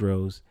free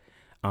throws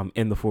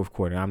in the fourth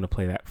quarter. I'm going to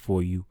play that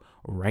for you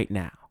right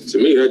now. To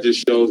me, that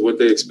just shows what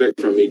they expect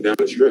from me down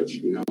the stretch.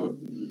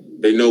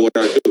 They know what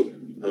I do.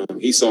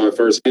 He saw it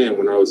firsthand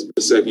when I was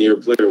a second-year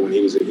player when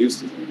he was in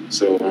Houston.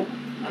 So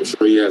I'm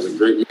sure he has a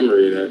great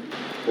memory of that.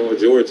 Paul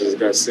George just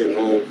got sent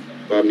home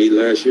by me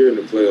last year in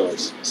the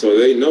playoffs. So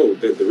they know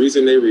that the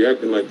reason they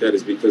reacting like that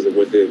is because of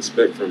what they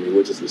expect from me,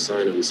 which is a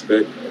sign of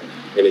respect.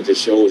 And it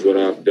just shows what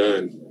I've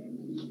done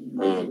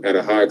at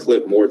a high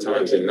clip more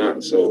times than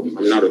not. So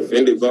I'm not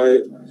offended by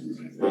it.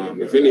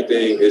 If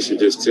anything, it should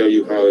just tell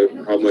you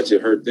how much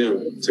it hurt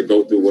them to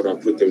go through what I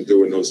put them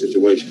through in those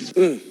situations.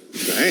 Dang.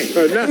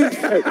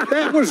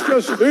 That was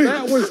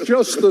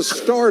just the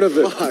start of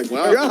it.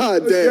 Wow.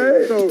 God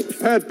damn. So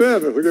Pat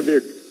Bev, we're going to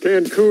be a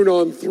Cancun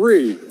on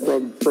 3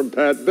 from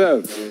Pat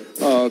Bev,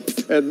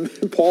 and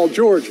Paul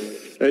George,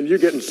 and you're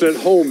getting sent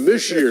home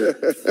this year.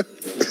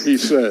 He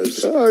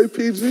says. All right,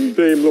 PG.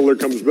 Dame Lillard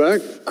comes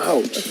back.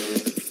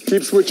 Ouch.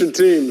 Keep switching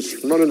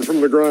teams, running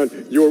from the grind.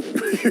 Your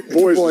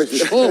boys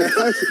is home.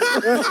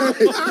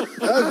 That's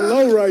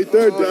low right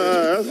there,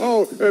 Dad.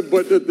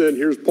 But then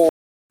here's Paul.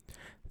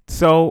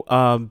 So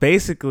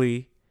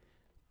basically,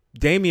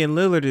 Damian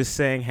Lillard is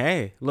saying,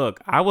 hey, look,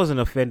 I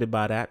wasn't offended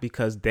by that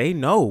because they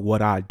know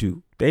what I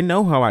do. They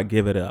know how I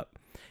give it up.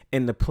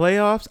 In the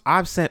playoffs,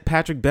 I've sent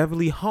Patrick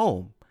Beverley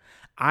home.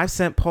 I've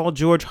sent Paul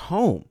George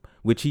home,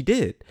 which he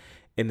did.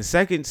 In the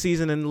second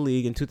season in the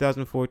league in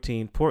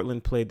 2014,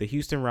 Portland played the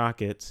Houston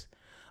Rockets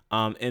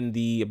in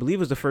I believe it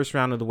was the first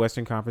round of the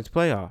Western Conference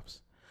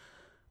playoffs.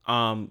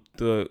 At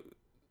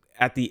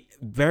the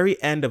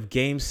very end of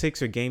Game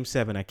 6 or Game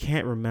 7, I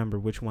can't remember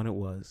which one it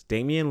was,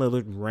 Damian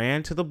Lillard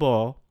ran to the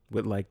ball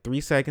with like 3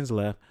 seconds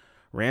left,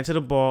 ran to the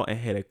ball and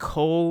hit a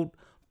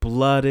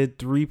cold-blooded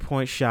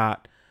three-point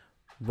shot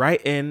right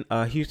in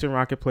a Houston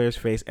Rocket player's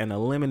face and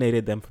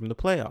eliminated them from the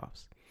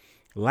playoffs.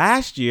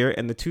 Last year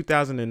in the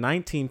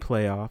 2019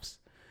 playoffs,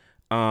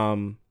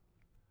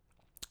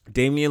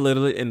 Damian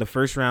Lillard in the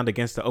first round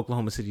against the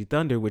Oklahoma City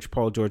Thunder, which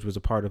Paul George was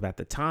a part of at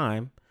the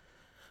time,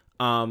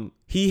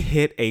 he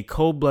hit a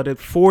cold-blooded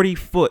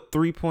 40-foot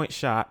three-point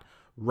shot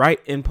right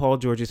in Paul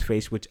George's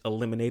face, which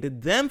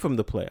eliminated them from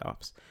the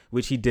playoffs,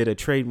 which he did a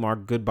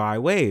trademark goodbye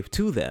wave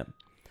to them.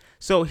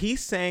 So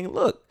he's saying,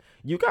 look,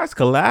 you guys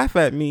can laugh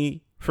at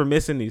me for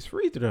missing these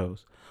free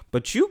throws,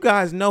 but you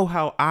guys know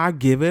how I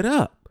give it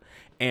up.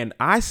 And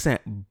I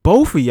sent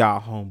both of y'all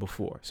home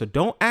before. So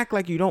don't act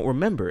like you don't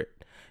remember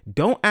it.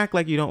 Don't act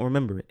like you don't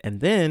remember it.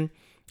 And then,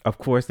 of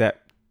course,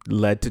 that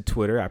led to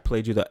Twitter. I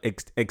played you the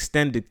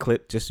extended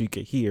clip just so you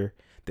could hear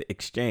the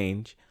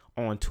exchange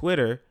on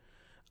Twitter.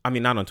 I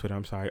mean, not on Twitter.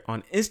 I'm sorry.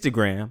 On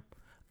Instagram,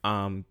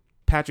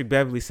 Patrick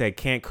Beverley said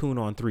Cancun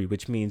on 3,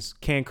 which means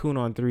Cancun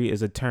on 3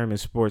 is a term in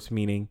sports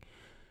meaning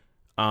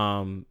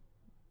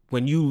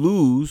when you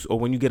lose or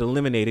when you get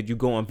eliminated, you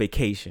go on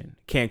vacation.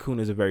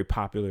 Cancun is a very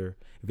popular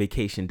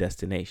vacation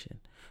destination.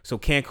 So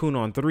Cancun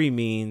on 3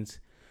 means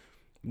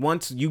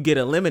once you get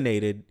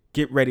eliminated,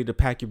 get ready to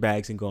pack your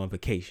bags and go on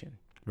vacation,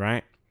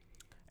 right?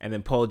 And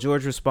then Paul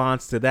George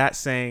responds to that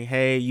saying,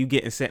 hey, you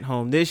getting sent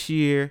home this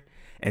year.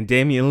 And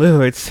Damian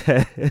Lillard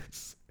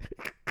says,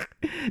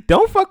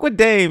 don't fuck with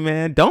Dame,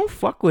 man. Don't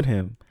fuck with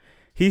him.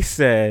 He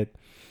said,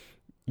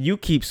 you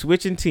keep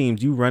switching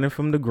teams. You running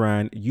from the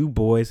grind. You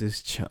boys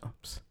is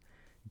chumps.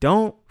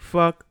 Don't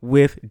fuck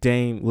with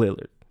Dame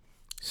Lillard.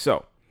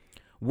 So,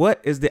 what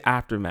is the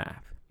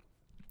aftermath?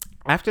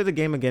 After the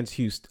game against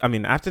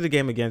after the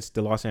game against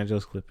the Los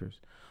Angeles Clippers,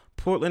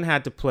 Portland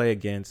had to play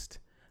against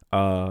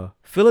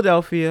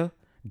Philadelphia,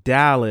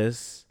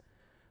 Dallas,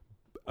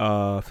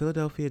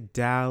 Brooklyn,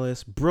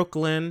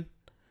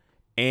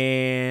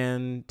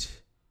 and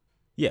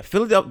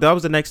Philadelphia. That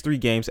was the next 3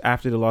 games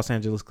after the Los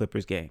Angeles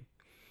Clippers game.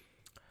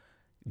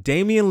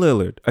 Damian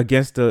Lillard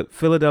against the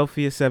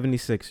Philadelphia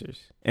 76ers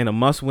in a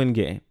must-win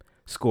game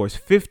scores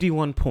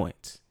 51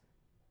 points.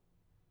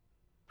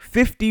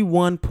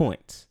 51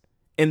 points.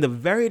 In the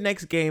very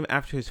next game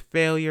after his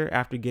failure,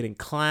 after getting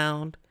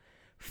clowned,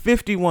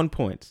 51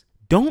 points.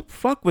 Don't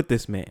fuck with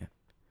this man.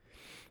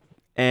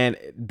 And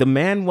the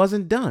man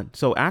wasn't done.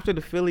 So after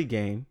the Philly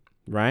game,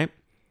 right,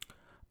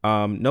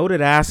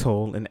 noted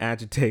asshole and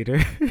agitator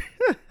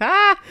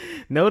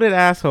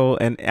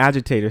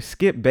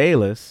Skip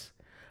Bayless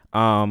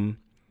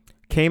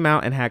came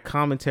out and had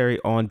commentary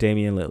on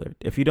Damian Lillard.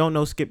 If you don't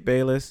know Skip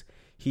Bayless,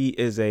 he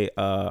is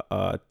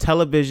a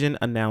television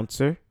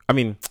announcer. I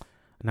mean,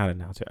 not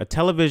announcer, a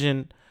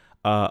television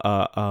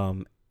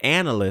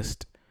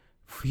analyst.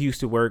 He used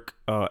to work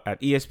at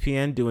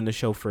ESPN doing the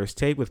show First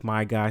Take with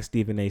my guy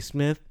Stephen A.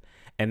 Smith,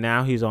 and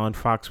now he's on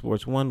Fox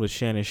Sports 1 with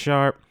Shannon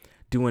Sharp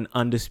doing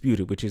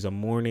Undisputed, which is a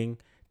morning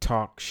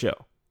talk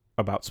show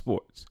about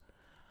sports.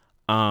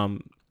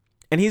 And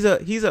he's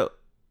a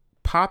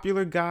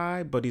popular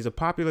guy, but he's a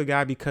popular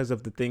guy because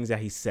of the things that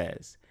he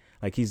says.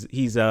 Like he's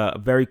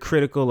very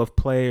critical of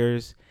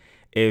players.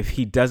 If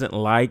he doesn't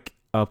like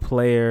a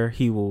player,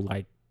 he will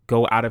like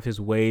go out of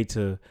his way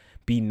to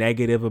be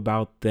negative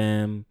about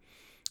them.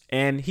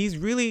 And he's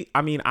really,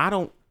 I mean, I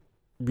don't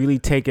really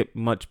take it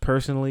much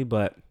personally,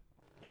 but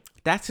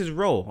that's his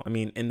role. I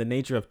mean, in the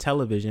nature of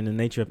television, in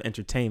the nature of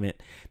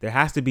entertainment, there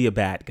has to be a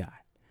bad guy,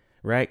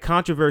 right?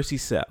 Controversy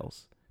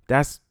sells.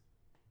 That's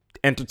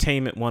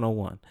entertainment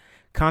 101.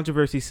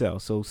 Controversy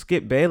sells. So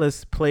Skip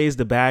Bayless plays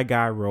the bad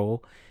guy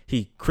role.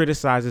 He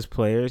criticizes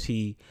players.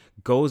 He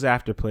goes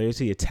after players.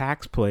 He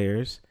attacks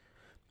players.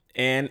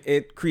 And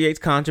it creates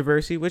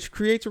controversy, which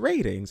creates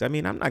ratings. I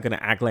mean, I'm not going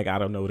to act like I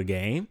don't know the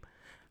game.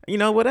 You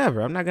know,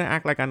 whatever. I'm not going to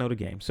act like I know the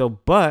game. So,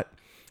 but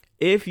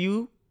if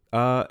you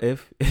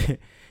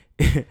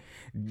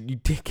you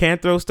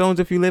can't throw stones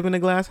if you live in a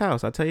glass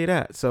house, I'll tell you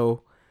that.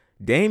 So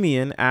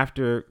Damian,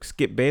 after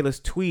Skip Bayless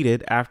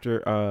tweeted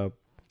after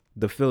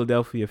the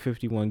Philadelphia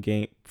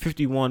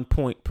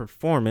 51-point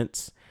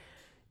performance,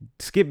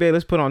 Skip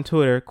Bayless put on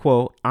Twitter,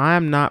 quote,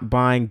 "I'm not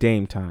buying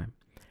Dame time."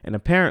 And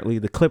apparently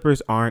the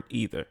Clippers aren't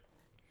either.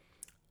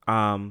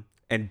 And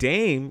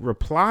Dame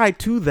replied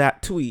to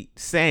that tweet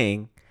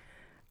saying,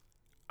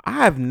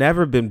 "I've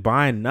never been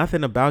buying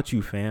nothing about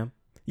you, fam.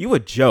 You a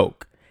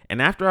joke. And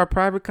after our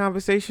private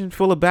conversation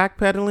full of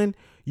backpedaling,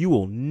 you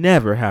will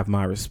never have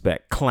my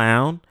respect,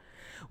 clown.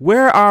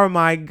 Where are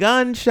my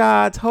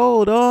gunshots?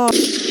 Hold on."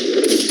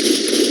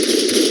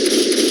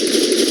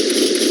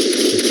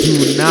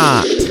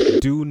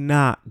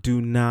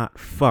 Do not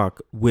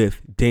fuck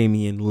with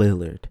Damian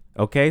Lillard.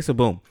 Okay, so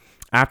boom.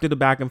 After the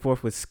back and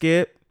forth with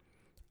Skip,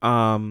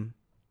 and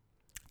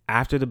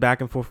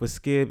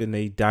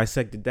they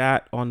dissected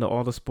that on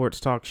all the sports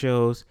talk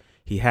shows.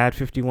 He had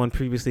 51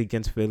 previously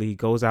against Philly. He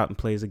goes out and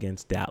plays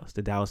against Dallas,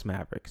 the Dallas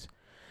Mavericks.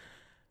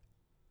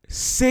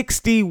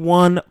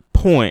 61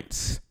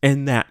 points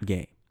in that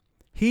game.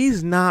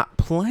 He's not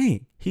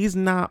playing.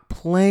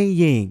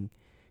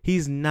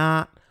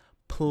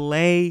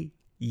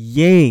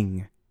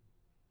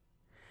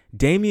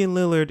 Damian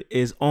Lillard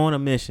is on a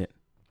mission.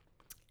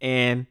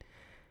 And,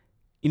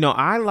 you know,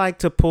 I like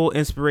to pull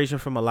inspiration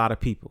from a lot of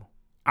people.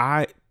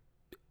 I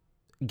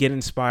get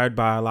inspired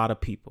by a lot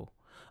of people.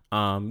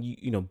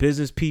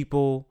 Business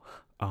people,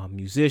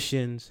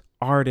 musicians,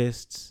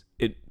 artists,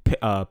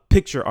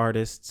 picture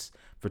artists,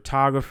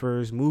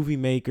 photographers, movie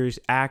makers,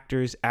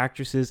 actors,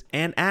 actresses,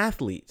 and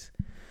athletes.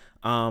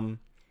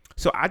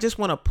 So I just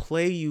want to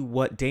play you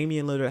what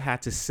Damian Lillard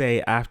had to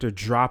say after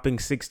dropping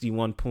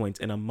 61 points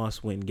in a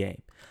must-win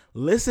game.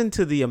 Listen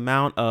to the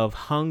amount of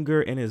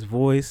hunger in his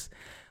voice.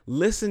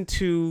 Listen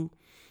to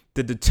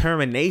the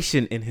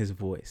determination in his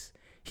voice.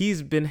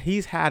 He's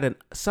had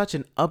such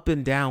an up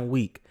and down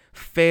week,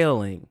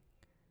 failing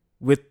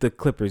with the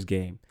Clippers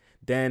game,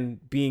 then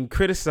being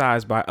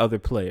criticized by other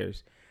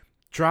players,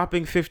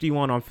 dropping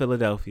 51 on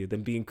Philadelphia,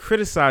 then being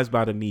criticized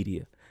by the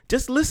media.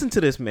 Just listen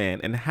to this man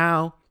and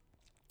how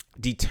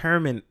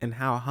determined and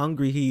how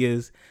hungry he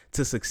is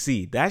to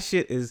succeed. That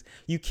shit is,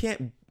 you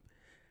can't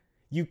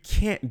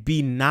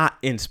be not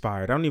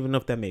inspired. I don't even know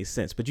if that made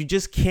sense, but you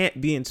just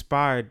can't be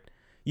inspired.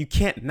 You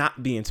can't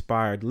not be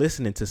inspired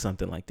listening to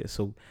something like this.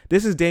 So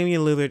this is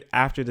Damian Lillard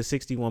after the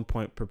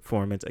 61-point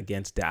performance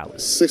against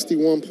Dallas.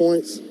 61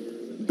 points,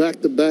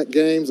 back-to-back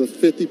games of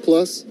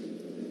 50-plus.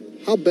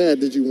 How bad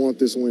did you want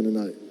this win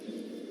tonight?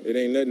 It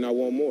ain't nothing I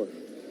want more.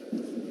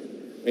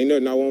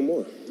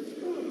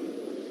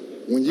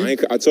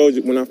 I told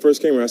you when I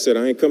first came here, I said,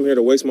 I ain't come here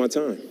to waste my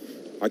time.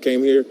 I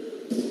came here.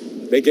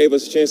 They gave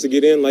us a chance to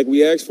get in like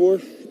we asked for,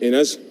 and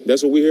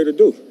that's what we're here to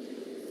do.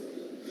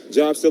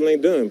 Job still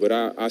ain't done, but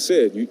I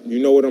said,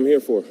 you know what I'm here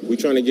for. We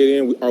trying to get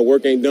in. Our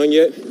work ain't done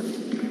yet,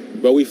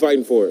 but we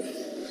fighting for it.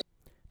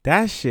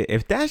 That shit,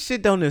 if that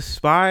shit don't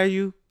inspire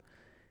you,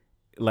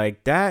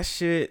 like that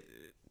shit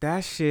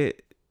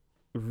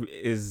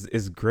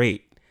is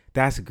great.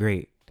 That's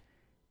great.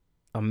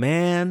 A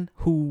man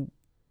who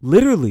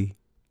literally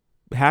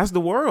has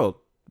the world.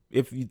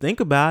 If you think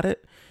about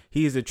it,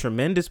 he is a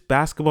tremendous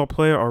basketball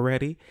player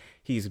already.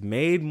 He's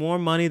made more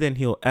money than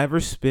he'll ever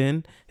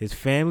spend. His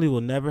family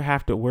will never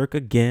have to work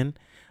again.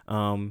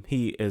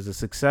 He is a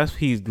success.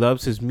 He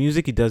loves his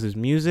music. He does his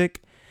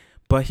music,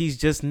 but he's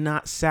just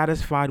not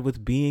satisfied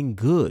with being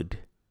good.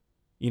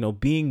 You know,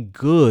 being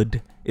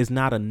good is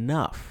not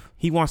enough.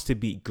 He wants to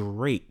be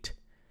great.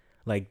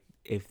 Like,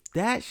 if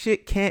that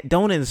shit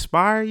don't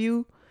inspire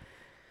you,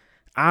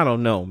 I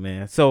don't know,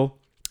 man. So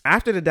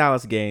after the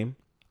Dallas game,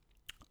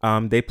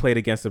 they played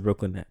against the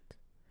Brooklyn Nets.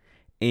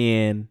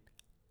 And,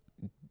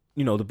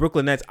 you know, the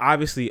Brooklyn Nets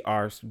obviously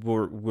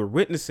we're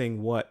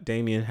witnessing what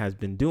Damian has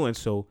been doing.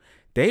 So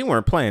they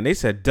weren't playing. They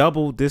said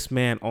double this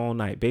man all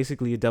night.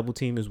 Basically, a double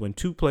team is when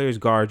two players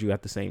guard you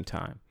at the same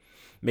time,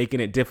 making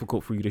it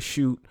difficult for you to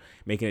shoot,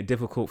 making it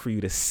difficult for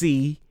you to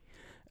see,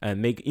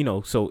 and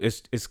so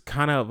it's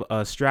kind of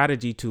a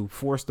strategy to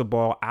force the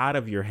ball out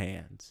of your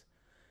hands.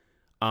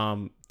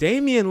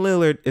 Damian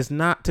Lillard is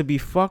not to be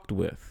fucked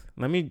with.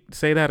 Let me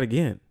say that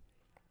again.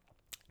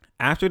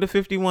 After the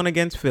 51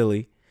 against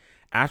Philly,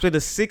 after the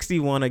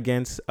 61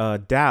 against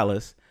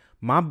Dallas,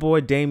 my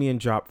boy Damian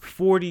dropped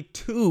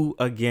 42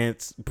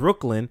 against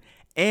Brooklyn,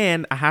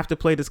 and I have to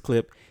play this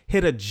clip,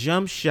 hit a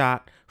jump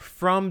shot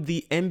from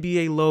the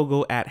NBA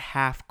logo at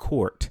half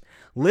court.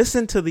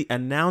 Listen to the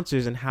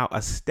announcers and how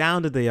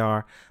astounded they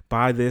are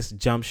by this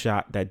jump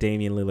shot that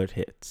Damian Lillard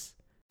hits.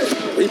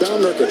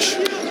 Rebound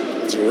Nurkic.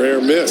 It's a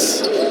rare miss.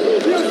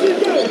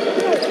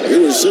 He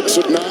was 6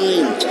 of 9.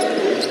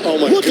 Oh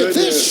my Look goodness.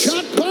 at this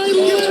shot by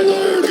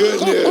Lillard.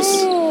 Goodness.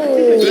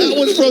 Oh. That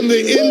was from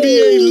the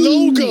NBA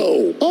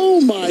logo.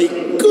 Oh my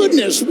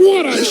goodness,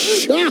 what a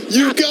shot.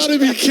 You gotta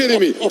be kidding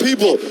me.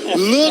 People,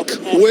 look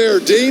where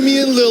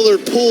Damian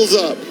Lillard pulls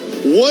up.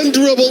 One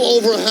dribble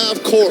over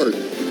half court.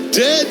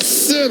 Dead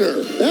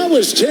center. That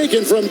was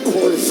taken from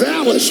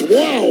Corvallis.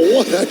 Wow,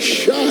 what a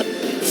shot.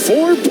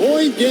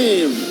 4-point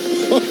game.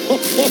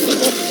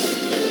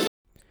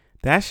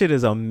 That shit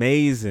is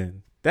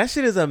amazing. That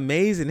shit is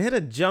amazing. Hit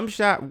a jump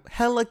shot,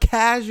 hella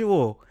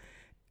casual.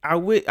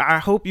 I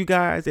hope you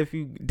guys, if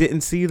you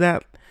didn't see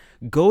that,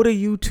 go to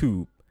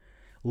YouTube.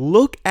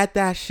 Look at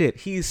that shit.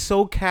 He's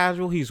so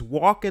casual. He's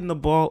walking the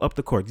ball up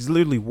the court. He's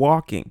literally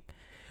walking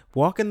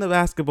the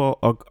basketball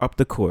up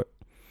the court.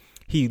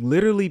 He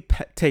literally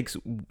takes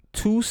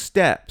 2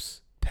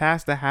 steps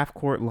past the half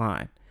court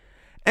line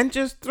and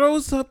just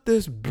throws up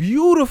this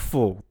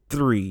beautiful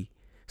 3.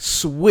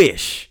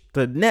 Swish.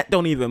 The net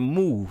don't even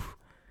move.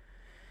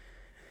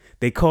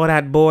 They call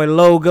that boy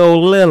Logo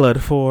Lillard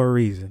for a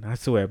reason, I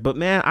swear. But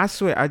man, I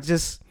swear, I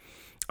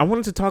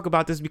wanted to talk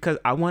about this because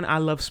I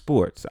love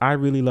sports. I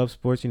really love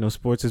sports. You know,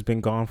 sports has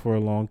been gone for a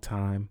long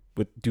time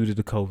due to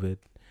the COVID.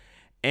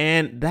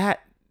 And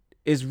that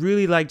is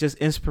really like just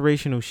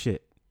inspirational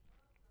shit.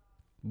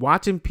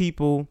 Watching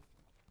people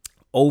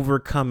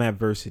overcome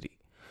adversity.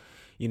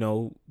 You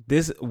know,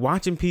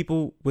 watching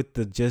people with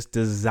the just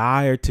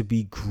desire to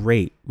be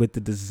great, with the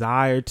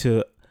desire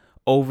to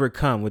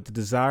overcome, with the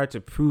desire to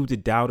prove the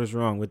doubters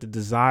wrong, with the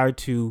desire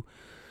to,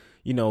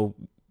 you know,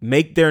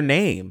 make their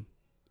name.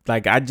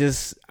 Like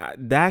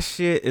that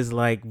shit is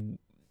like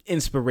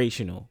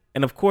inspirational.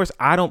 And of course,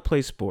 I don't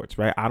play sports,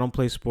 right? I don't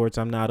play sports.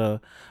 I'm not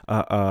a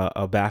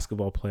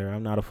basketball player.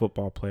 I'm not a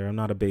football player. I'm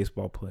not a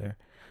baseball player.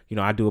 You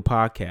know, I do a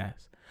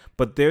podcast.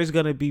 But there's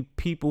going to be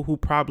people who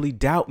probably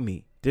doubt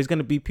me. There's going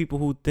to be people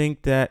who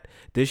think that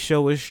this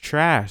show is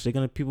trash. There's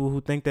going to be people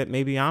who think that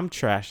maybe I'm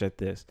trash at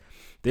this.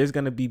 There's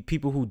going to be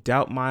people who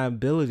doubt my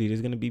ability.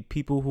 There's going to be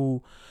people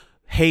who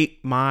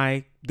hate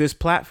this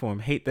platform,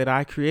 hate that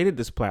I created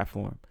this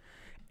platform.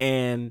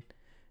 And,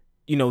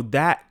 you know,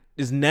 that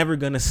is never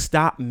going to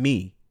stop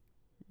me,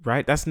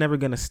 right? That's never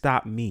going to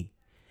stop me.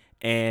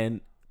 And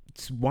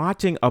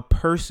watching a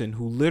person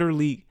who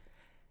literally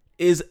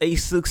is a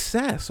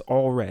success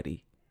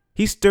already.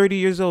 He's 30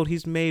 years old.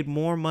 He's made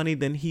more money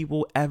than he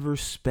will ever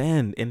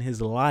spend in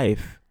his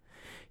life.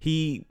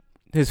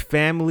 His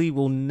family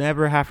will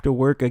never have to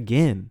work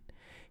again.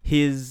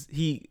 He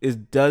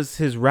does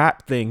his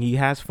rap thing. He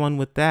has fun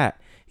with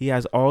that. He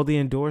has all the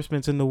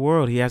endorsements in the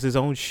world. He has his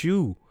own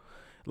shoe.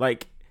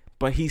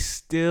 But he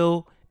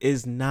still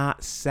is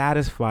not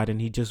satisfied and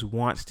he just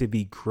wants to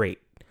be great.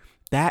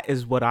 That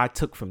is what I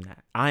took from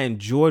that. I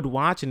enjoyed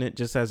watching it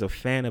just as a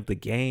fan of the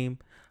game.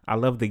 I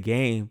love the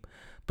game.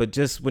 But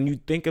just when you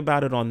think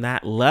about it on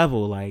that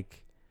level,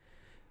 like,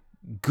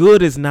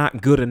 good is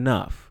not good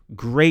enough.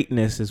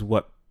 Greatness is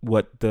what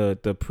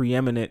the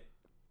preeminent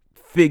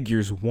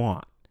figures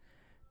want.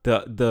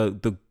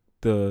 The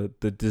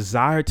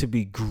desire to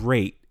be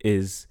great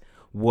is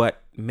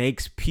what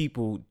makes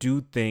people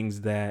do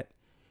things that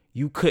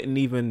you couldn't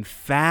even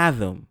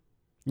fathom.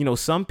 You know,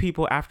 some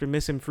people after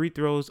missing free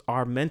throws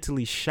are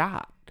mentally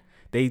shot.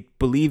 They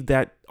believe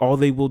that all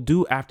they will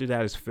do after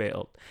that is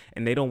failed,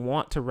 and they don't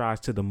want to rise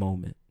to the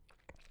moment.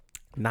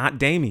 Not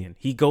Damian.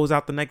 He goes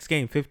out the next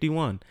game,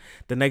 51.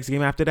 The next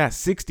game after that,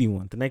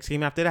 61. The next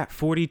game after that,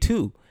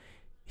 42.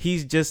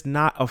 He's just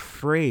not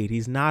afraid.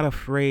 He's not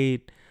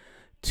afraid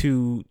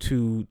to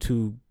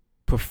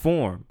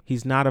perform.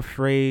 He's not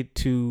afraid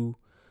to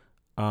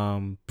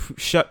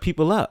shut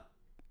people up.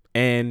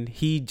 And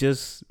he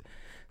just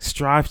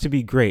strives to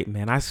be great,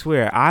 man. I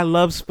swear, I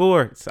love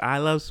sports. I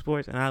love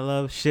sports and I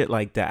love shit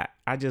like that.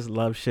 I just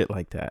love shit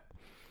like that.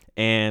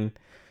 And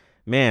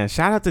man,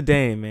 shout out to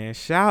Dame, man.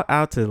 Shout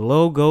out to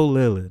Logo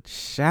Lillard.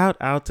 Shout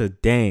out to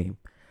Dame.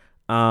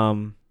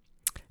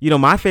 You know,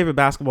 my favorite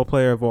basketball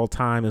player of all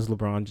time is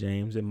LeBron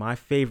James. And my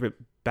favorite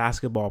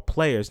basketball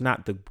players,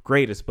 not the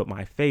greatest, but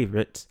my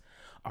favorites,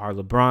 are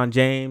LeBron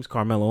James,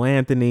 Carmelo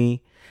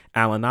Anthony,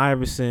 Allen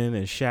Iverson,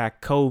 and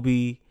Shaq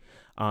Kobe,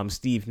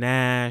 Steve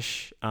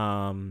Nash.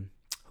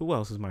 Who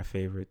else is my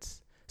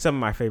favorites? Some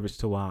of my favorites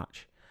to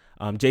watch.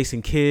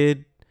 Jason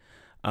Kidd,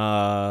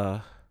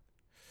 Dirk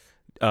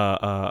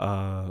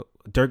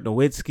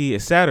Nowitzki,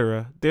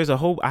 etc.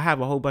 I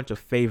have a whole bunch of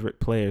favorite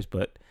players,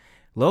 but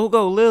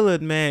Logo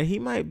Lillard, man, he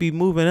might be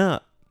moving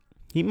up.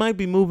 He might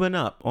be moving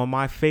up on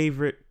my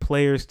favorite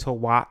players to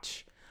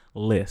watch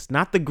list.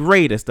 Not the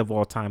greatest of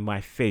all time,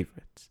 my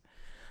favorites.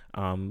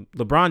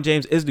 LeBron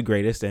James is the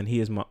greatest, and he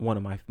is one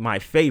of my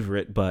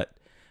favorite, but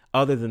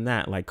other than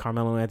that, like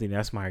Carmelo Anthony,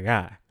 that's my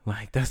guy.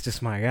 Like, that's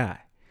just my guy.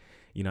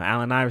 You know,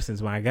 Allen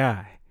Iverson's my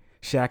guy.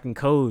 Shaq and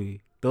Kobe,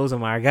 those are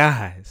my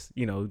guys.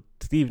 You know,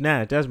 Steve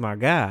Nash, that's my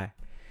guy.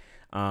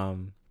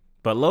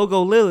 But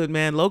Logo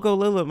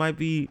Lillard might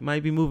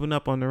be moving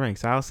up on the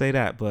ranks. I'll say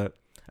that. But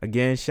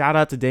again, shout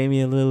out to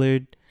Damian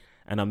Lillard.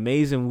 An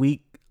amazing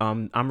week.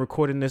 I'm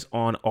recording this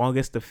on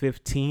August the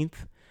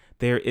 15th.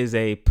 There is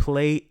a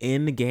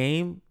play-in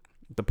game,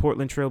 the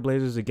Portland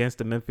Trailblazers against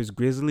the Memphis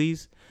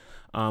Grizzlies.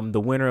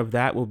 The winner of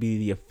that will be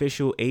the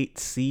official 8th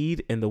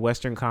seed in the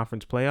Western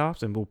Conference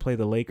playoffs, and will play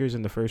the Lakers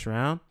in the first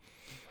round.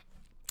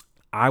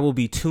 I will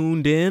be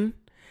tuned in.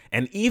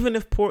 And even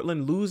if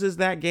Portland loses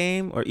that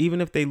game, or even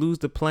if they lose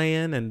the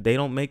play-in and they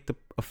don't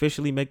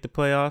officially make the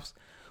playoffs,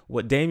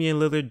 what Damian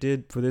Lillard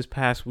did for this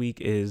past week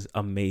is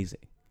amazing.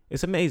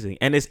 It's amazing.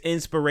 And it's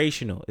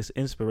inspirational. It's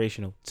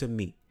inspirational to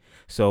me.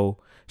 So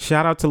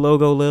shout out to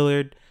Logo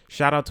Lillard.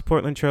 Shout out to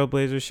Portland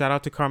Trailblazers. Shout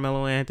out to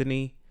Carmelo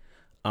Anthony.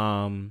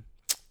 And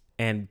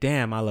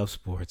damn, I love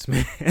sports,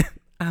 man.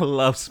 I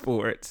love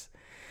sports.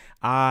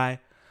 I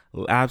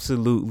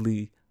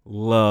absolutely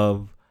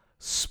love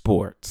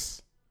sports.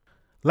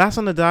 Last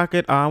on the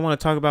docket, I want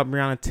to talk about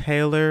Breonna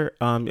Taylor.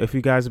 If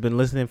you guys have been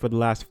listening for the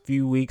last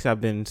few weeks, I've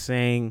been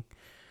saying,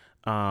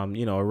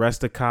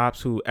 arrest the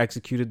cops who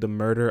executed the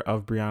murder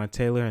of Breonna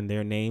Taylor, and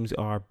their names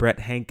are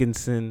Brett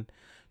Hankinson,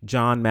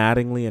 John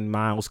Mattingly, and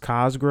Miles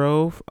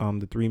Cosgrove,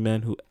 the three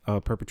men who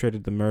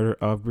perpetrated the murder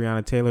of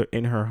Breonna Taylor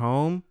in her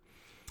home.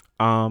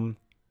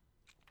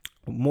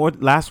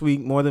 Last week,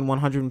 more than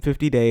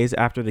 150 days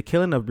after the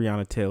killing of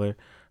Breonna Taylor,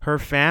 her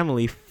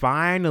family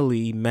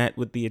finally met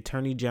with the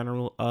Attorney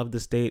General of the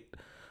state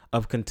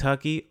of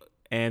Kentucky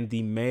and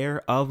the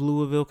mayor of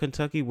Louisville,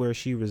 Kentucky, where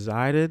she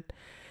resided.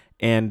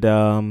 And,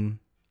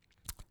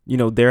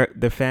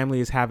 their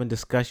family is having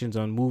discussions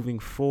on moving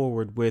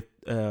forward with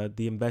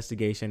the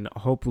investigation,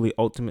 hopefully,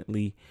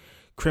 ultimately,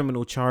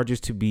 criminal charges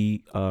to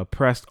be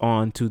pressed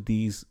on to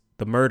the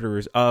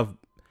murderers of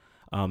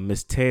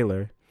Miss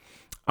Taylor.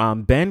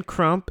 Ben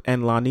Crump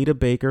and Lanita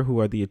Baker, who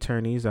are the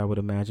attorneys, I would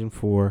imagine,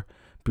 for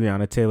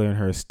Breonna Taylor and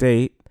her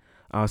estate,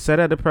 said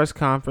at a press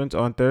conference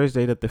on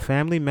Thursday that the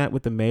family met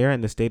with the mayor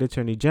and the state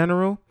attorney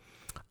general,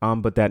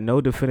 but that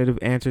no definitive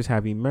answers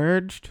have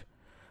emerged.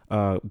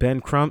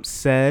 Ben Crump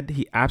said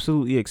he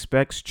absolutely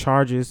expects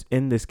charges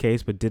in this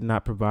case, but did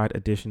not provide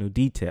additional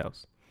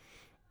details.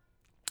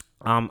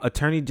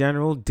 Attorney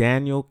General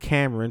Daniel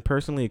Cameron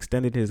personally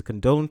extended his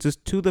condolences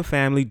to the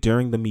family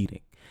during the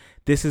meeting.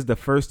 This is the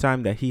first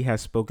time that he has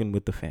spoken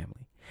with the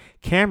family.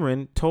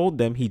 Cameron told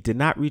them he did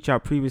not reach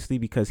out previously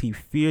because he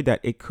feared that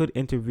it could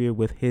interfere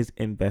with his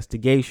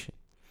investigation.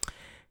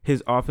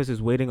 His office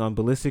is waiting on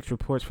ballistics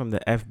reports from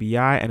the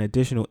FBI and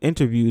additional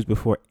interviews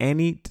before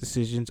any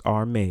decisions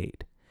are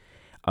made.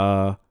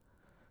 Breonna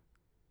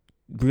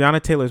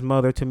Taylor's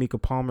mother,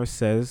 Tamika Palmer,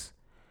 says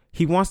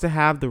he wants to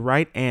have the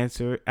right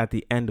answer at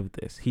the end of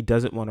this. He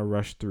doesn't want to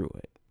rush through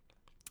it.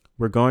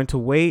 We're going to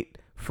wait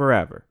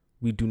forever.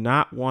 We do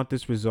not want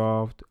this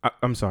resolved.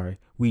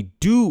 We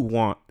do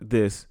want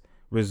this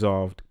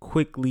resolved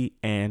quickly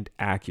and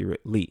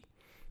accurately.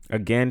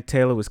 Again,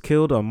 Taylor was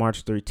killed on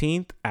March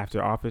 13th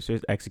after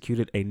officers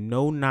executed a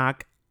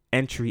no-knock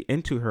entry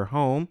into her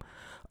home,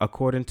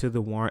 according to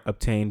the warrant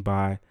obtained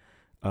by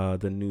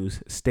the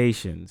news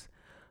stations.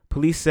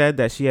 Police said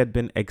that she had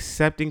been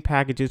accepting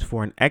packages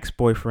for an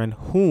ex-boyfriend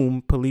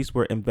whom police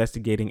were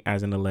investigating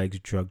as an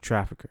alleged drug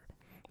trafficker.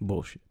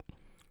 Bullshit.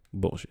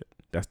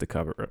 That's the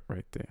cover up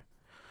right there.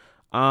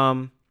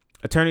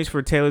 Attorneys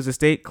for Taylor's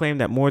estate claim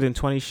that more than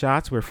 20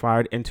 shots were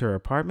fired into her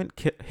apartment,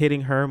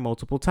 hitting her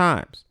multiple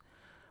times.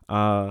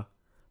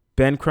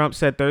 Ben Crump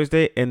said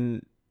Thursday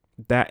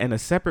that in a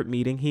separate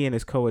meeting, he and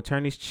his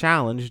co-attorneys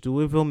challenged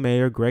Louisville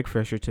Mayor Greg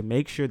Fisher to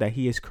make sure that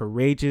he is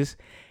courageous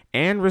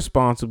and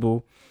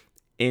responsible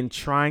in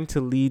trying to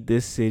lead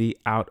this city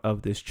out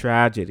of this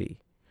tragedy.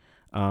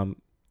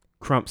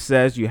 Crump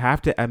says you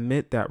have to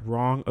admit that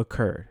wrong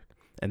occurred,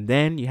 and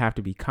then you have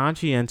to be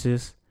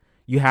conscientious.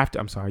 You have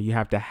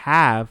to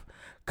have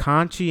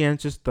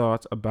conscientious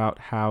thoughts about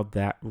how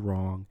that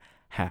wrong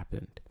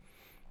happened.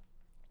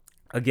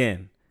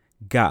 Again,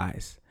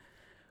 guys,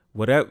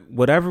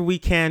 whatever we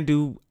can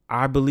do,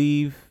 I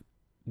believe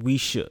we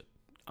should.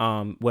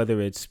 Whether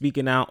it's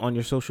speaking out on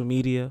your social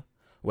media,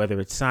 whether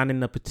it's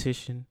signing a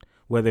petition,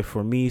 whether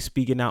for me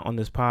speaking out on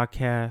this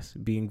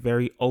podcast, being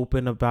very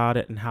open about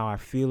it and how I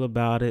feel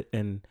about it.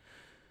 And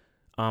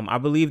I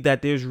believe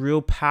that there's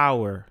real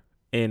power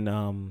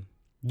in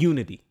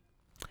unity.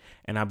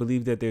 And I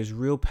believe that there's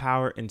real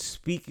power in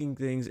speaking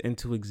things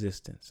into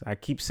existence. I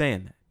keep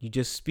saying that. You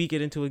just speak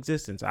it into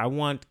existence. I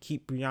want to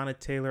keep Breonna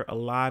Taylor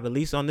alive, at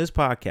least on this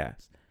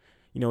podcast.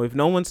 If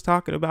no one's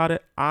talking about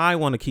it, I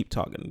want to keep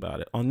talking about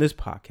it on this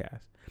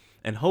podcast.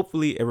 And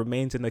hopefully it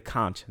remains in the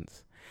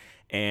conscience.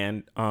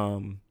 And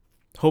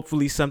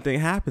hopefully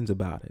something happens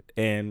about it.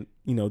 And,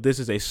 this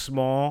is a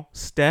small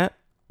step.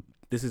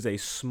 This is a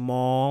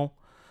small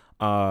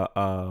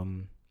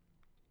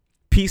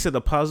piece of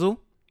the puzzle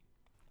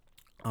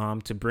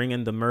to bring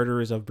in the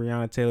murderers of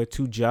Breonna Taylor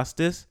to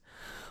justice.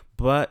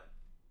 But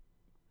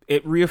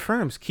it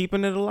reaffirms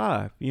keeping it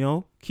alive,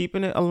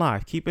 keeping it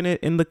alive, keeping it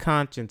in the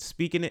conscience,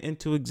 speaking it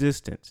into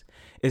existence.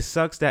 It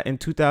sucks that in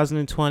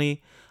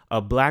 2020,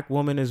 a black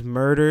woman is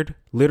murdered,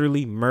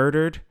 literally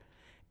murdered,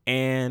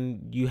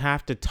 and you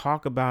have to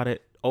talk about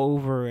it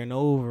over and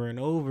over and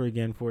over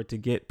again for it to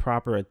get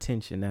proper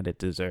attention that it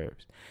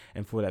deserves.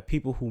 And for that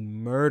people who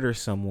murder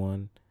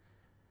someone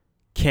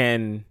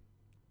can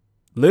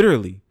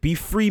literally be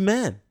free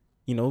men.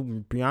 You know,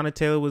 Breonna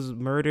Taylor was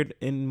murdered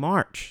in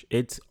March.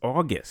 It's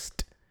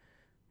August.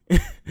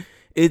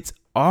 It's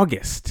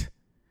August.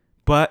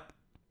 But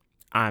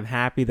I'm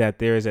happy that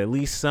there is at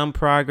least some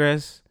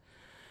progress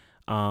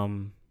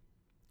in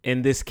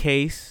this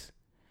case.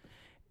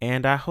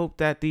 And I hope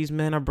that these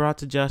men are brought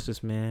to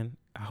justice, man.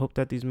 I hope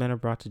that these men are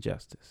brought to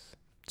justice.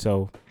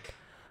 So,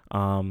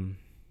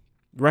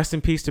 rest in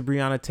peace to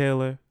Breonna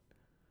Taylor.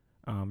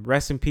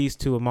 Rest in peace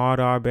to Ahmaud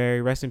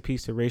Arbery. Rest in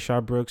peace to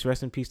Rayshard Brooks.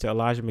 Rest in peace to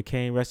Elijah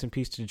McClain. Rest in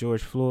peace to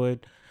George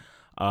Floyd.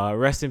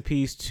 Rest in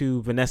peace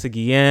to Vanessa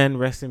Guillen.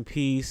 Rest in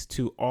peace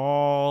to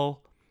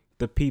all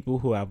the people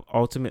who have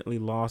ultimately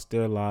lost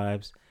their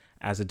lives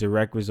as a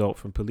direct result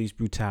from police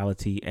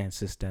brutality and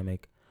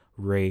systemic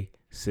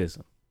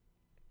racism.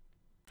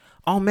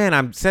 Oh man,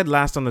 I said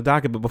last on the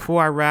docket, but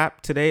before I wrap,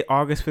 today,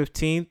 August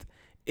 15th,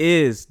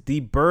 is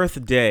the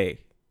birthday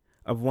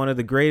of one of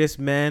the greatest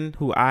men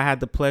who I had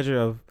the pleasure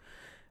of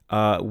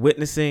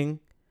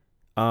witnessing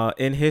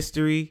in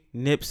history,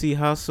 Nipsey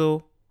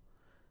Hussle.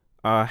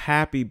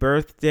 Happy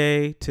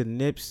birthday to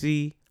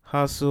Nipsey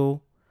Hussle.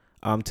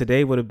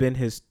 Today would have been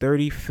his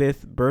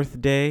 35th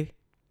birthday.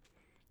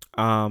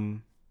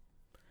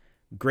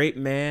 Great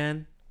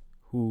man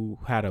who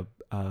had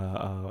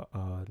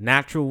a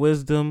natural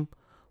wisdom,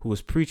 who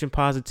was preaching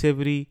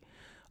positivity,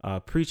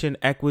 preaching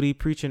equity,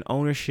 preaching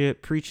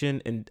ownership,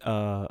 preaching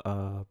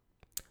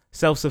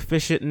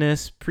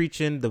self-sufficientness,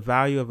 preaching the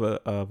value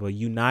of a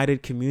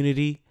united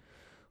community,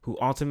 who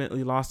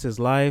ultimately lost his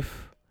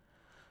life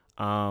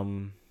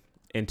in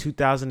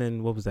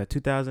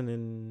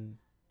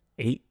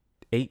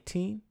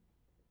 2018?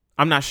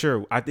 I'm not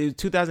sure. I think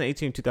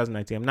 2018,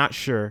 2019. I'm not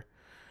sure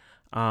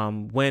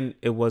when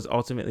it was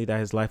ultimately that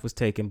his life was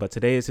taken. But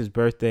today is his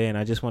birthday, and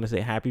I just want to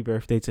say happy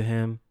birthday to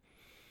him.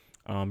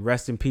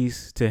 Rest in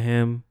peace to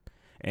him,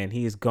 and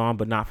he is gone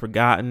but not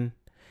forgotten.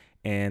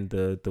 And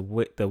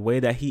the way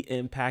that he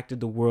impacted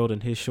the world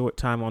in his short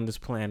time on this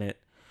planet,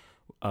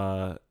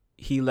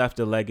 he left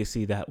a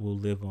legacy that will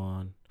live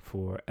on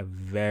for a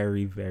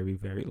very, very,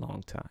 very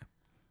long time.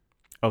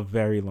 A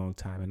very long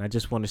time. And I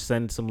just want to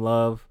send some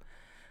love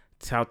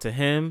out to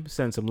him,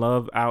 send some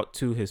love out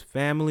to his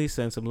family,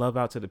 send some love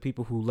out to the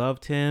people who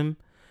loved him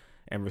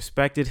and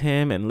respected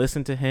him and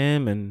listened to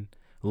him and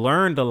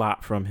learned a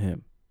lot from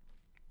him.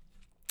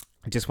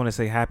 I just want to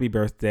say happy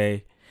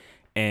birthday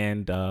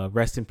and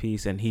rest in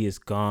peace. And he is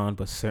gone,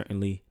 but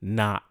certainly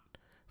not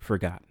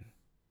forgotten.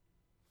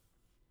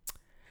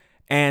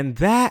 And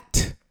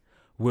that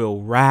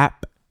will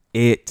wrap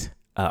it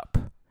up.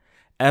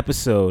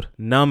 Episode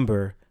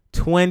number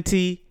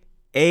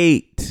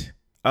 28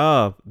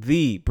 of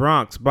the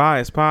Bronx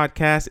Bias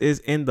Podcast is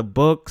in the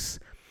books.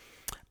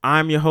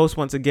 I'm your host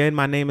once again.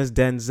 My name is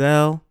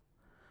Denzel.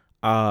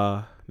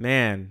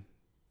 Man,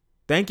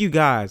 thank you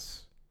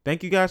guys.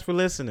 Thank you guys for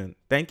listening.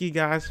 Thank you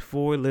guys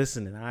for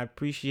listening. I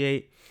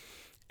appreciate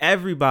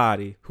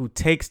everybody who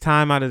takes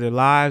time out of their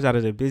lives, out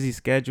of their busy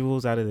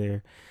schedules, out of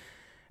their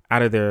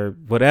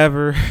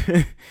whatever,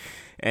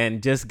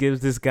 and just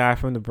gives this guy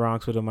from the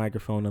Bronx with a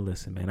microphone to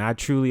listen, man. I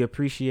truly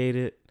appreciate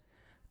it.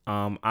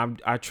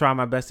 I try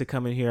my best to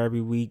come in here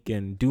every week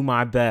and do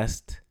my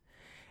best.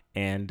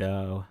 And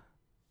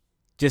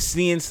just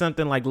seeing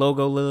something like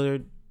Logo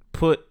Lillard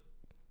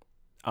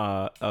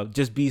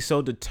just be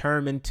so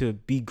determined to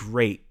be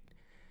great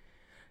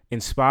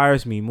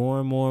inspires me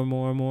more and more and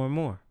more and more and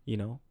more. You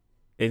know,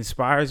 it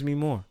inspires me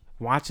more.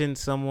 Watching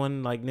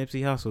someone like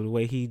Nipsey Hussle, the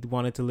way he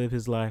wanted to live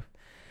his life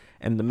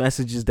and the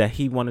messages that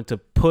he wanted to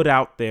put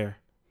out there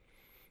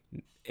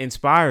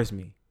inspires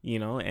me, you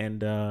know,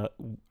 and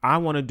I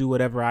want to do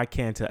whatever I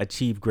can to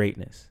achieve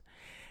greatness.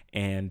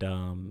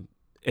 And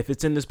if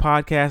it's in this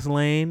podcast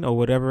lane or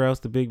whatever else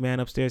the big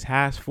man upstairs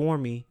has for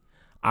me,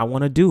 I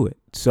want to do it.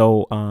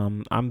 So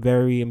I'm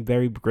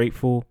very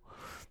grateful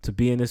to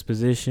be in this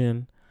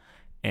position.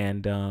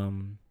 And,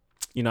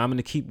 you know, I'm going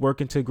to keep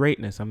working to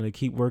greatness. I'm going to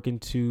keep working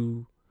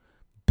to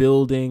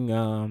building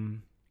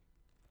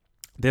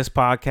this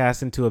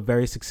podcast into a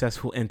very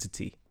successful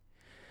entity.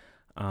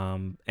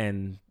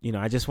 And, you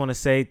know, I just want to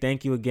say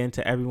thank you again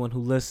to everyone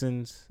who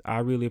listens. I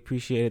really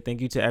appreciate it.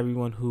 Thank you to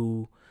everyone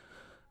who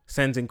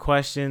sends in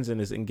questions and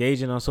is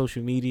engaging on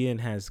social media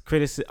and has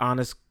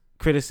honest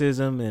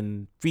criticism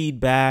and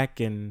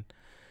feedback and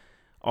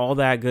all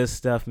that good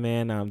stuff,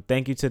 man.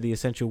 Thank you to the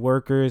essential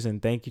workers,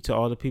 and thank you to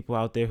all the people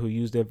out there who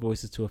use their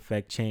voices to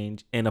affect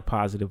change in a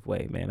positive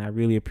way, man. I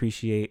really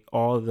appreciate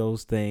all of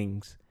those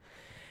things.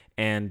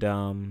 And,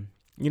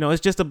 you know,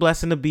 it's just a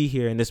blessing to be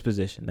here in this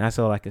position. That's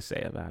all I can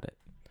say about it.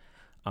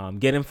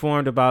 Get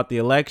informed about the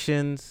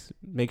elections.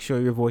 Make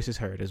sure your voice is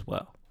heard as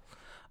well.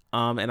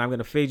 And I'm going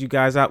to fade you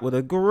guys out with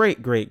a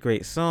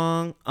great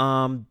song.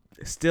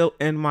 Still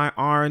in my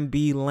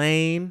R&B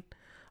lane.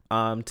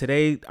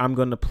 Today I'm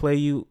going to play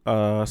you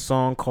a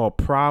song called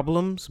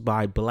Problems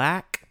by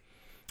Black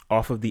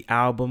off of the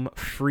album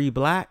Free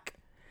Black.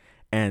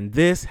 And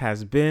this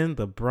has been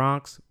the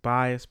Bronx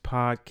Bias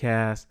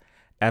Podcast,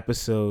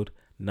 episode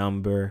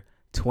number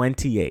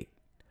 28.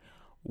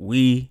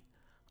 We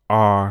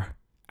are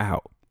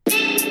out.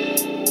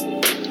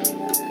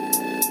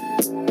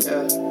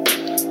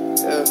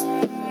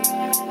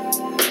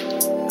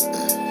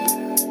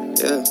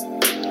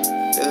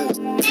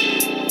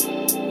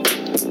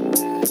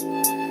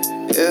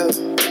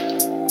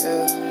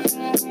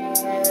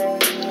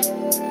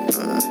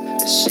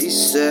 She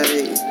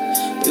say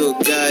you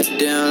a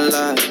goddamn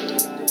lie.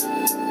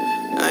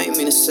 I ain't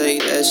mean to say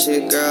that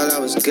shit, girl. I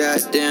was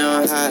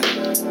goddamn high.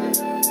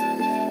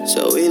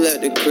 So we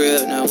left the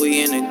crib, now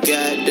we in a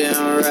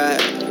goddamn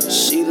ride.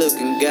 She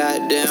looking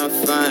goddamn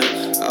fine.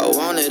 I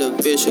wanted a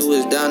bitch who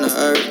was down to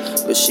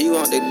earth, but she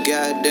want the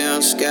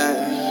goddamn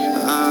sky.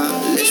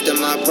 List of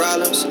my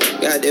problems.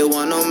 Got that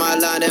one on my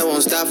line that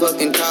won't stop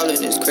fucking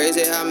calling. It's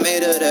crazy how I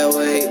made her that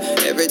way.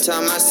 Every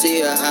time I see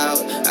her out,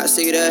 I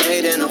see the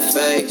hate in her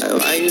face. Like,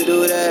 why you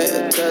do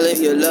that? Tell her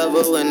you love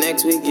her when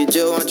next week you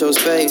just want your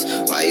space.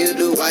 Why you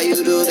do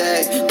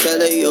that? Tell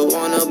her you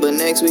want her, but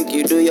next week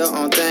you do your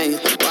own thing.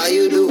 Why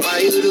you do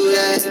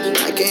that?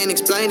 I can't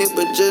explain it,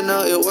 but just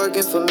know it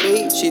working for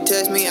me. She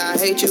text me, I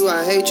hate you,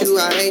 I hate you,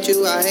 I hate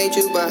you, I hate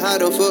you, but how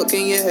the fuck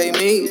can you hate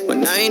me?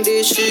 When I ain't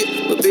did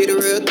shit, but be the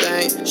real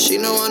thing. She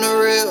know I'm the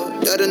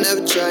real, that'll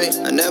never change.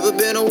 I never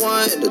been the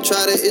one to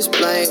try to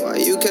explain why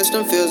you catch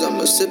them feels.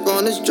 I'ma sip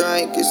on this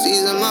drink, it's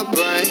easing my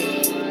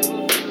brain.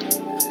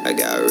 I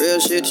got real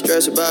shit to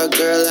stress about,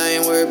 girl, I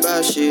ain't worried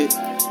about shit.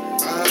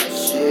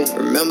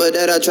 Remember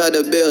that I tried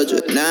to build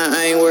you, now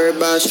I ain't worried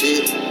about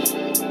shit.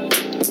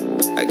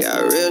 I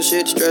got real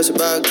shit to stress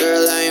about,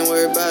 girl, I ain't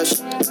worried about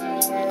shit.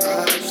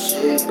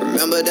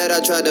 Remember that I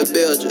tried to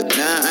build you,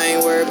 now I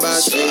ain't worried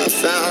about shit. I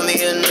found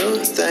me a new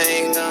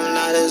thing, I'm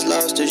not as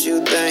lost as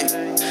you think.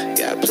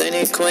 Got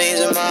plenty queens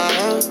in my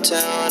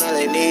hometown, all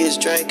they need is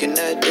drinking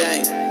that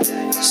thing.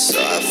 So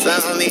I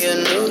found me a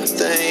new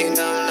thing,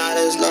 I'm not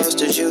as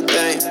lost as you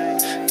think.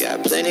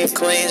 Got plenty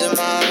queens in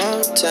my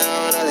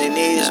hometown, all they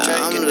need is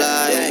drinking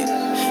that thing.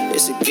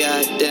 It's a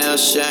goddamn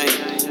shame.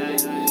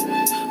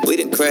 We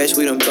done crashed,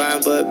 we done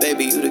burned, but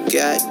baby, you the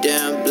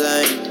goddamn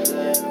blame.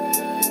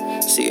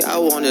 See, I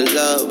wanted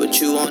love, but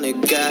you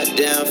wanted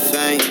goddamn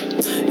fame.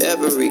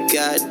 Every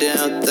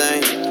goddamn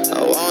thing.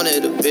 I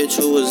wanted a bitch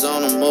who was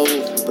on the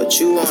move, but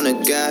you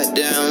wanted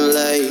goddamn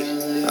late.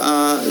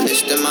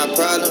 Listing my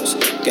problems.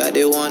 Got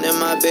that one in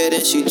my bed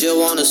and she just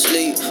wanna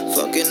sleep.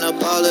 Fucking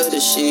up all of the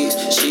sheets.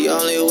 She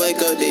only wake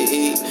up to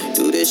eat.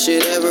 Do this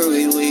shit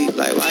every week.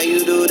 Like, why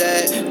you do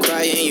that?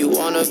 Crying, you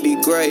wanna be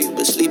great,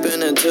 but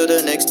sleeping until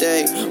the next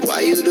day.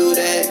 Why you do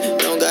that?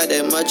 Don't got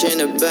that much in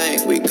the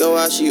bank. We go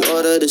out, she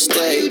order the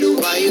steak.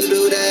 Why you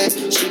do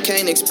that? She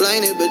can't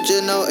explain it, but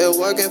just know it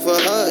working for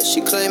her.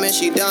 She claiming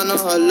she down on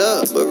her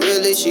luck, but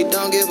really she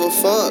don't give a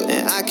fuck.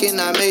 And I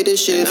cannot make this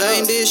shit up.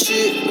 I ain't this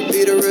shit, but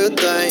be the real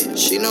thing.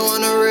 She know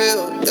I'm the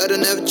real, that'll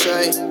never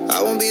change.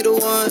 I won't be the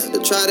one to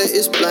try to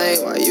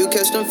explain why you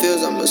catch them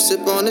feels. I'ma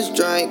sip on this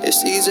drink,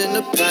 it's easing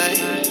the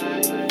pain.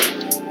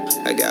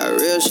 I got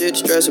real shit to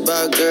stress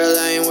about, girl,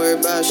 I ain't worried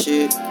about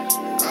shit.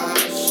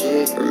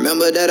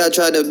 Remember that I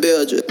tried to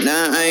build you,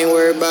 now I ain't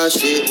worried about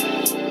shit.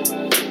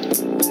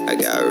 I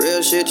got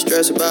real shit to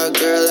stress about,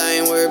 girl, I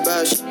ain't worried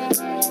about shit.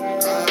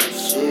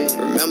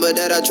 Remember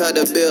that I tried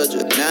to build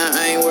you, now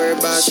I ain't worried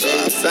about shit. So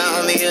I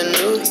found me a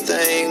new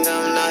thing,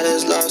 I'm not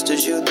as lost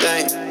as you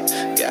think.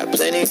 Got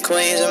plenty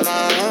queens in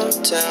my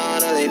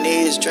hometown, all they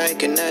need is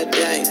drinking that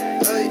thing.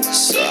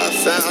 So I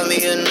found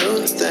me a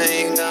new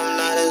thing, I'm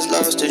not as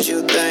lost as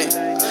you think.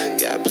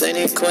 Got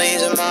plenty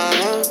queens in my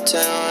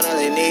hometown, all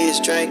they need is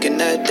drinking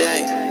that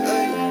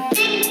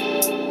thing.